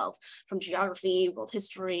 through 12, from geography, world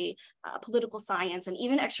history, political science, and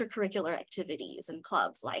even extracurricular activities and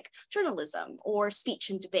clubs like journalism or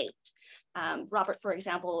speech and debate. Robert, for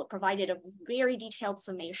example, provided a very detailed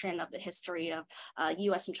summation of the history of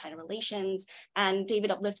U.S. and China relations, and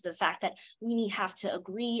David uplifted the fact that we have to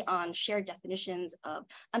agree on shared definitions of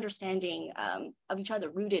understanding of each other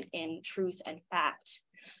rooted in truth and fact.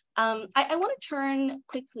 I want to turn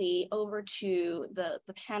quickly over to the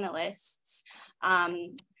panelists.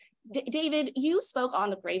 David, you spoke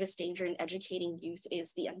on the gravest danger in educating youth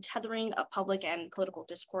is the untethering of public and political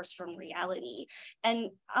discourse from reality.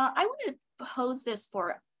 And I want to pose this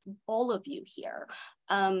for all of you here.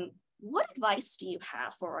 What advice do you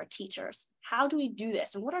have for our teachers? How do we do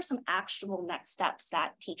this? And what are some actionable next steps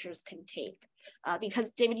that teachers can take?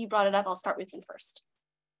 Because David, you brought it up, I'll start with you first.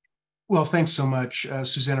 Well, thanks so much,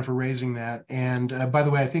 Susanna, for raising that. And by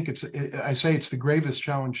the way, I think I say it's the gravest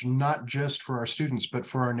challenge, not just for our students, but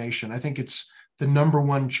for our nation. I think it's the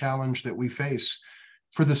 #1 challenge that we face,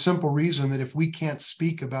 for the simple reason that if we can't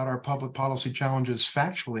speak about our public policy challenges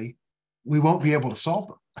factually, we won't be able to solve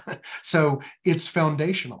them. So it's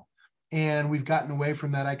foundational. And we've gotten away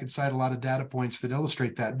from that. I could cite a lot of data points that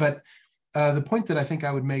illustrate that. But the point that I think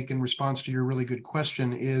I would make in response to your really good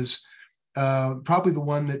question is probably the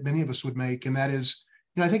one that many of us would make, and that is,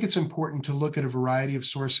 I think it's important to look at a variety of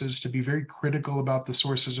sources, to be very critical about the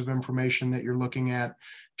sources of information that you're looking at,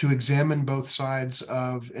 to examine both sides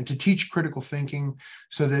of, and to teach critical thinking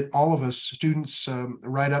so that all of us, students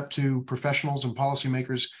right up to professionals and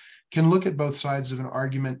policymakers, can look at both sides of an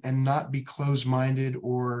argument and not be closed-minded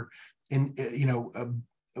or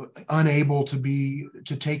unable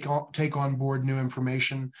to take on board new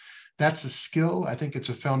information. That's a skill. I think it's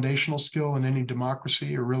a foundational skill in any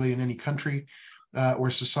democracy, or really in any country or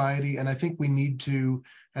society. And I think we need to,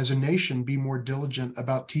 as a nation, be more diligent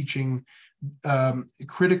about teaching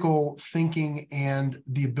critical thinking and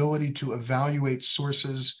the ability to evaluate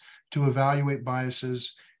sources, to evaluate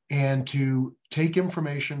biases, and to take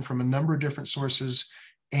information from a number of different sources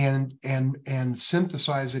and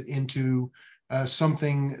synthesize it into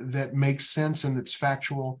something that makes sense and that's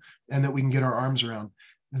factual and that we can get our arms around.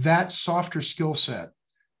 That softer skill set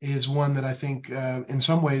is one that I think, in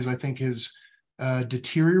some ways, I think is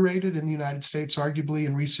deteriorated in the United States, arguably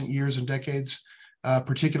in recent years and decades,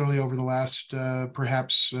 particularly over the last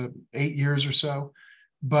perhaps 8 years or so.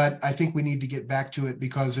 But I think we need to get back to it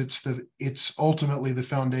because it's ultimately the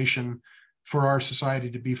foundation for our society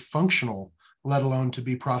to be functional, let alone to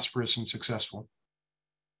be prosperous and successful.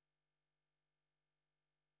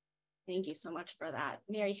 Thank you so much for that.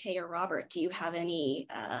 Mary Kay or Robert, do you have any?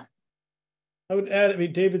 I would add,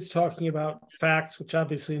 David's talking about facts, which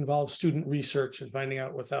obviously involves student research and finding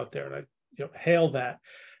out what's out there, and I hail that.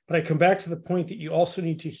 But I come back to the point that you also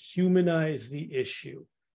need to humanize the issue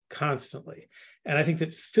constantly. And I think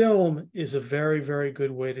that film is a very, very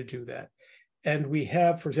good way to do that. And we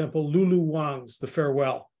have, for example, Lulu Wang's The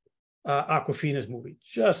Farewell, Awkwafina's movie,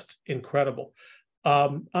 just incredible.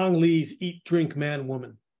 Ang Lee's Eat, Drink, Man,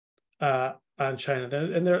 Woman on China.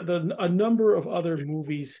 And there are a number of other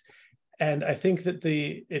movies. And I think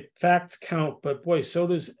that facts count, but boy, so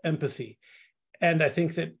does empathy. And I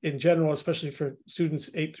think that in general, especially for students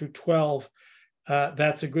 8 through 12,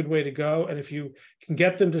 that's a good way to go. And if you can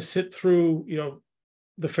get them to sit through,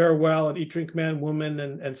 The Farewell and Eat, Drink, Man, Woman,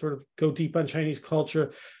 and sort of go deep on Chinese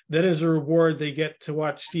culture, then as a reward, they get to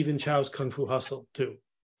watch Stephen Chow's Kung Fu Hustle too.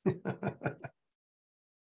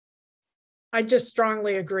 I just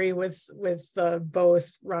strongly agree with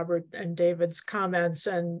both Robert and David's comments,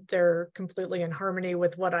 and they're completely in harmony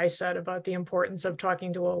with what I said about the importance of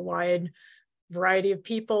talking to a wide variety of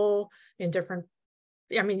people in different,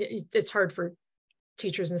 I mean, it's hard for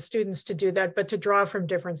teachers and students to do that, but to draw from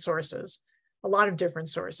different sources, a lot of different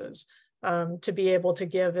sources, to be able to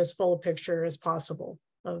give as full a picture as possible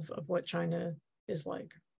of what China is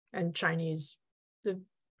like, and Chinese, the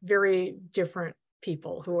very different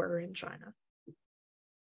people who are in China.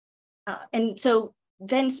 And so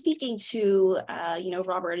then speaking to,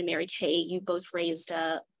 Robert and Mary Kay, you both raised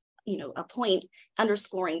a point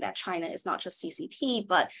underscoring that China is not just CCP,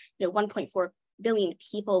 but 1.4 billion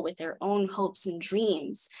people with their own hopes and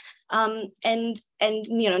dreams. And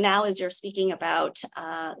now as you're speaking about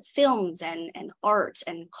films and art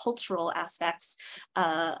and cultural aspects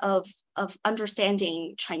of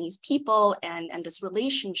understanding Chinese people and this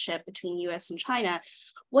relationship between US and China,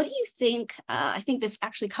 what do you think, I think this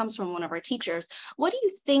actually comes from one of our teachers, what do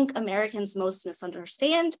you think Americans most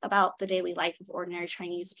misunderstand about the daily life of ordinary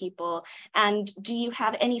Chinese people? And do you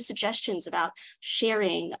have any suggestions about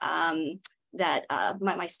sharing that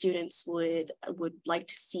my students would like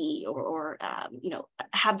to see or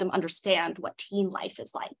have them understand what teen life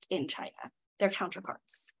is like in China, their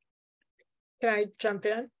counterparts? Can I jump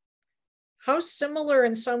in? How similar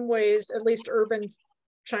in some ways, at least urban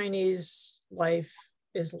Chinese life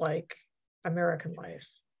is like American life?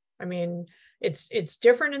 I mean, it's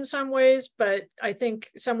different in some ways, but I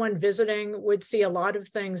think someone visiting would see a lot of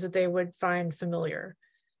things that they would find familiar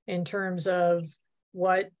in terms of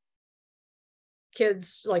what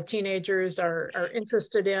kids, like teenagers, are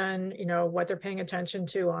interested in, what they're paying attention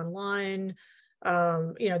to online.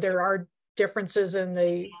 There are differences in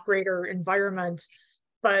the greater environment,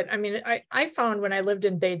 but I mean, I found when I lived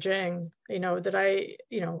in Beijing, that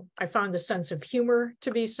I found the sense of humor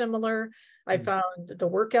to be similar. I found the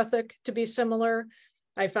work ethic to be similar.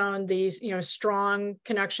 I found these, strong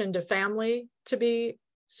connection to family to be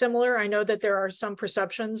similar. I know that there are some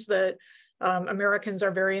perceptions that Americans are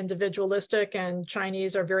very individualistic and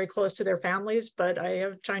Chinese are very close to their families, but I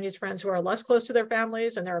have Chinese friends who are less close to their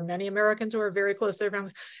families, and there are many Americans who are very close to their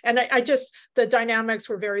families. And the dynamics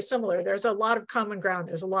were very similar. There's a lot of common ground.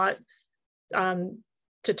 There's a lot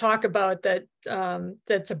to talk about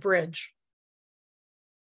that's a bridge.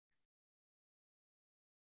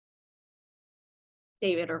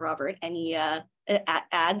 David or Robert, any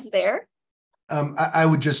adds there? I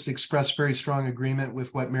would just express very strong agreement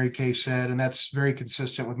with what Mary Kay said, and that's very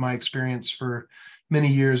consistent with my experience for many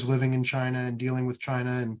years living in China and dealing with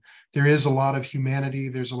China. And there is a lot of humanity.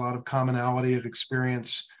 There's a lot of commonality of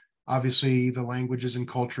experience. Obviously, the languages and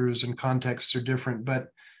cultures and contexts are different, but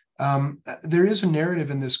there is a narrative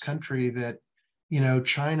in this country that,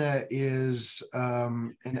 China is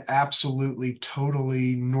an absolutely,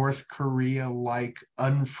 totally North Korea-like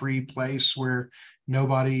unfree place where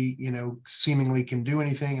nobody, seemingly can do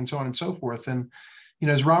anything, and so on and so forth. And,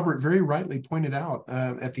 as Robert very rightly pointed out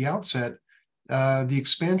at the outset, the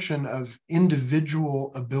expansion of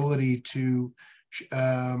individual ability to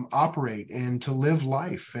operate and to live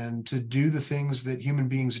life and to do the things that human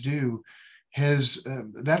beings do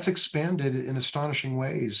that's expanded in astonishing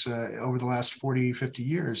ways over the last 40, 50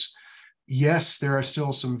 years. Yes, there are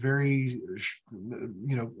still some very,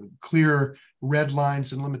 clear red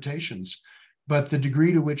lines and limitations, but the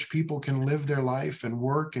degree to which people can live their life and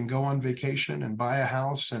work and go on vacation and buy a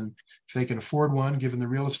house, and if they can afford one, given the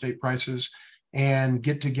real estate prices, and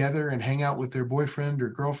get together and hang out with their boyfriend or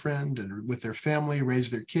girlfriend and with their family, raise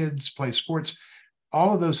their kids, play sports,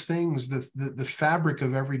 all of those things, the fabric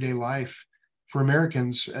of everyday life for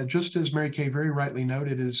Americans, just as Mary Kay very rightly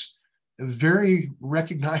noted, is very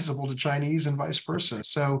recognizable to Chinese and vice versa.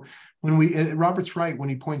 So when Robert's right when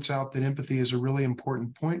he points out that empathy is a really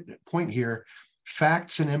important point here.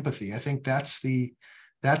 Facts and empathy, I think that's the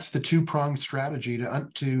two-pronged strategy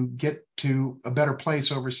to get to a better place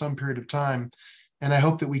over some period of time. And I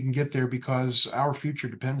hope that we can get there because our future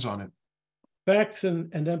depends on it. Facts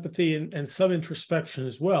and empathy and some introspection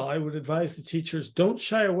as well. I would advise the teachers, don't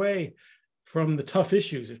shy away from the tough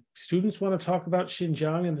issues. If students want to talk about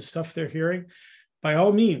Xinjiang and the stuff they're hearing, by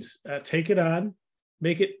all means, take it on,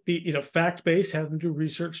 make it be fact-based, have them do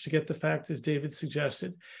research to get the facts as David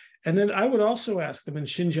suggested. And then I would also ask them, and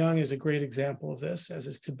Xinjiang is a great example of this, as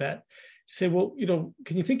is Tibet, say, well,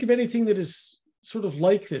 can you think of anything that is sort of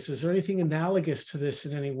like this? Is there anything analogous to this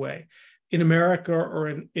in any way in America or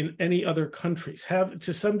in any other countries? Have,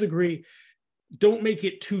 to some degree, don't make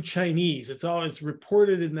it too Chinese. It's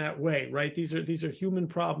reported in that way, right? These are human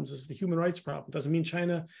problems. This is the human rights problem. Doesn't mean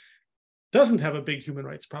China doesn't have a big human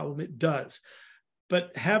rights problem. It does.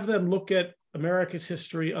 But have them look at America's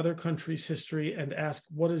history, other countries' history, and ask,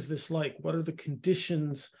 what is this like? What are the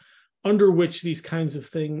conditions under which these kinds of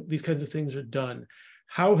things are done?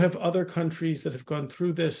 How have other countries that have gone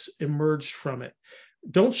through this emerged from it?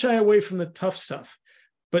 Don't shy away from the tough stuff,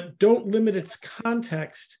 but don't limit its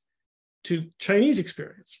context to Chinese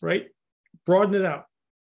experience, right? Broaden it out.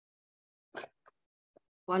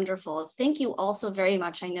 Wonderful. Thank you also very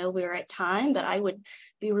much. I know we're at time, but I would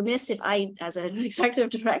be remiss if I, as an executive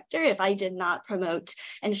director, if I did not promote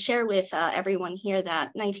and share with everyone here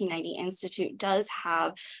that 1990 Institute does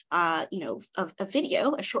have, a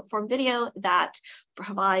video, a short form video that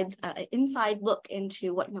provides an inside look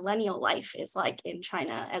into what millennial life is like in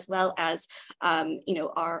China, as well as,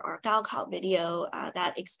 our Gaokao video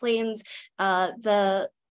that explains the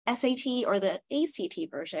SAT or the ACT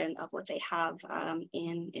version of what they have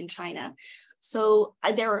in China. So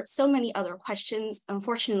there are so many other questions.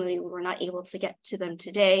 Unfortunately, we were not able to get to them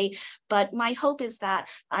today, but my hope is that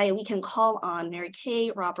we can call on Mary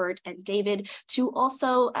Kay, Robert, and David to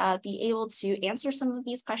also be able to answer some of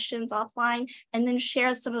these questions offline and then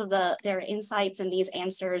share some of their insights and these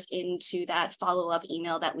answers into that follow-up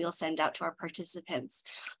email that we'll send out to our participants.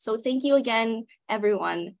 So thank you again,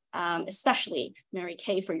 everyone, especially Mary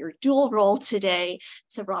Kay for your dual role today,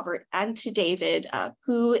 to Robert and to David,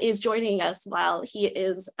 who is joining us while he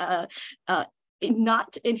is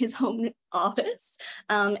not in his home office.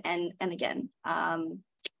 And again, I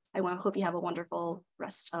hope you have a wonderful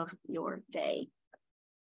rest of your day.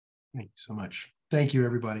 Thank you so much. Thank you,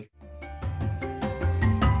 everybody.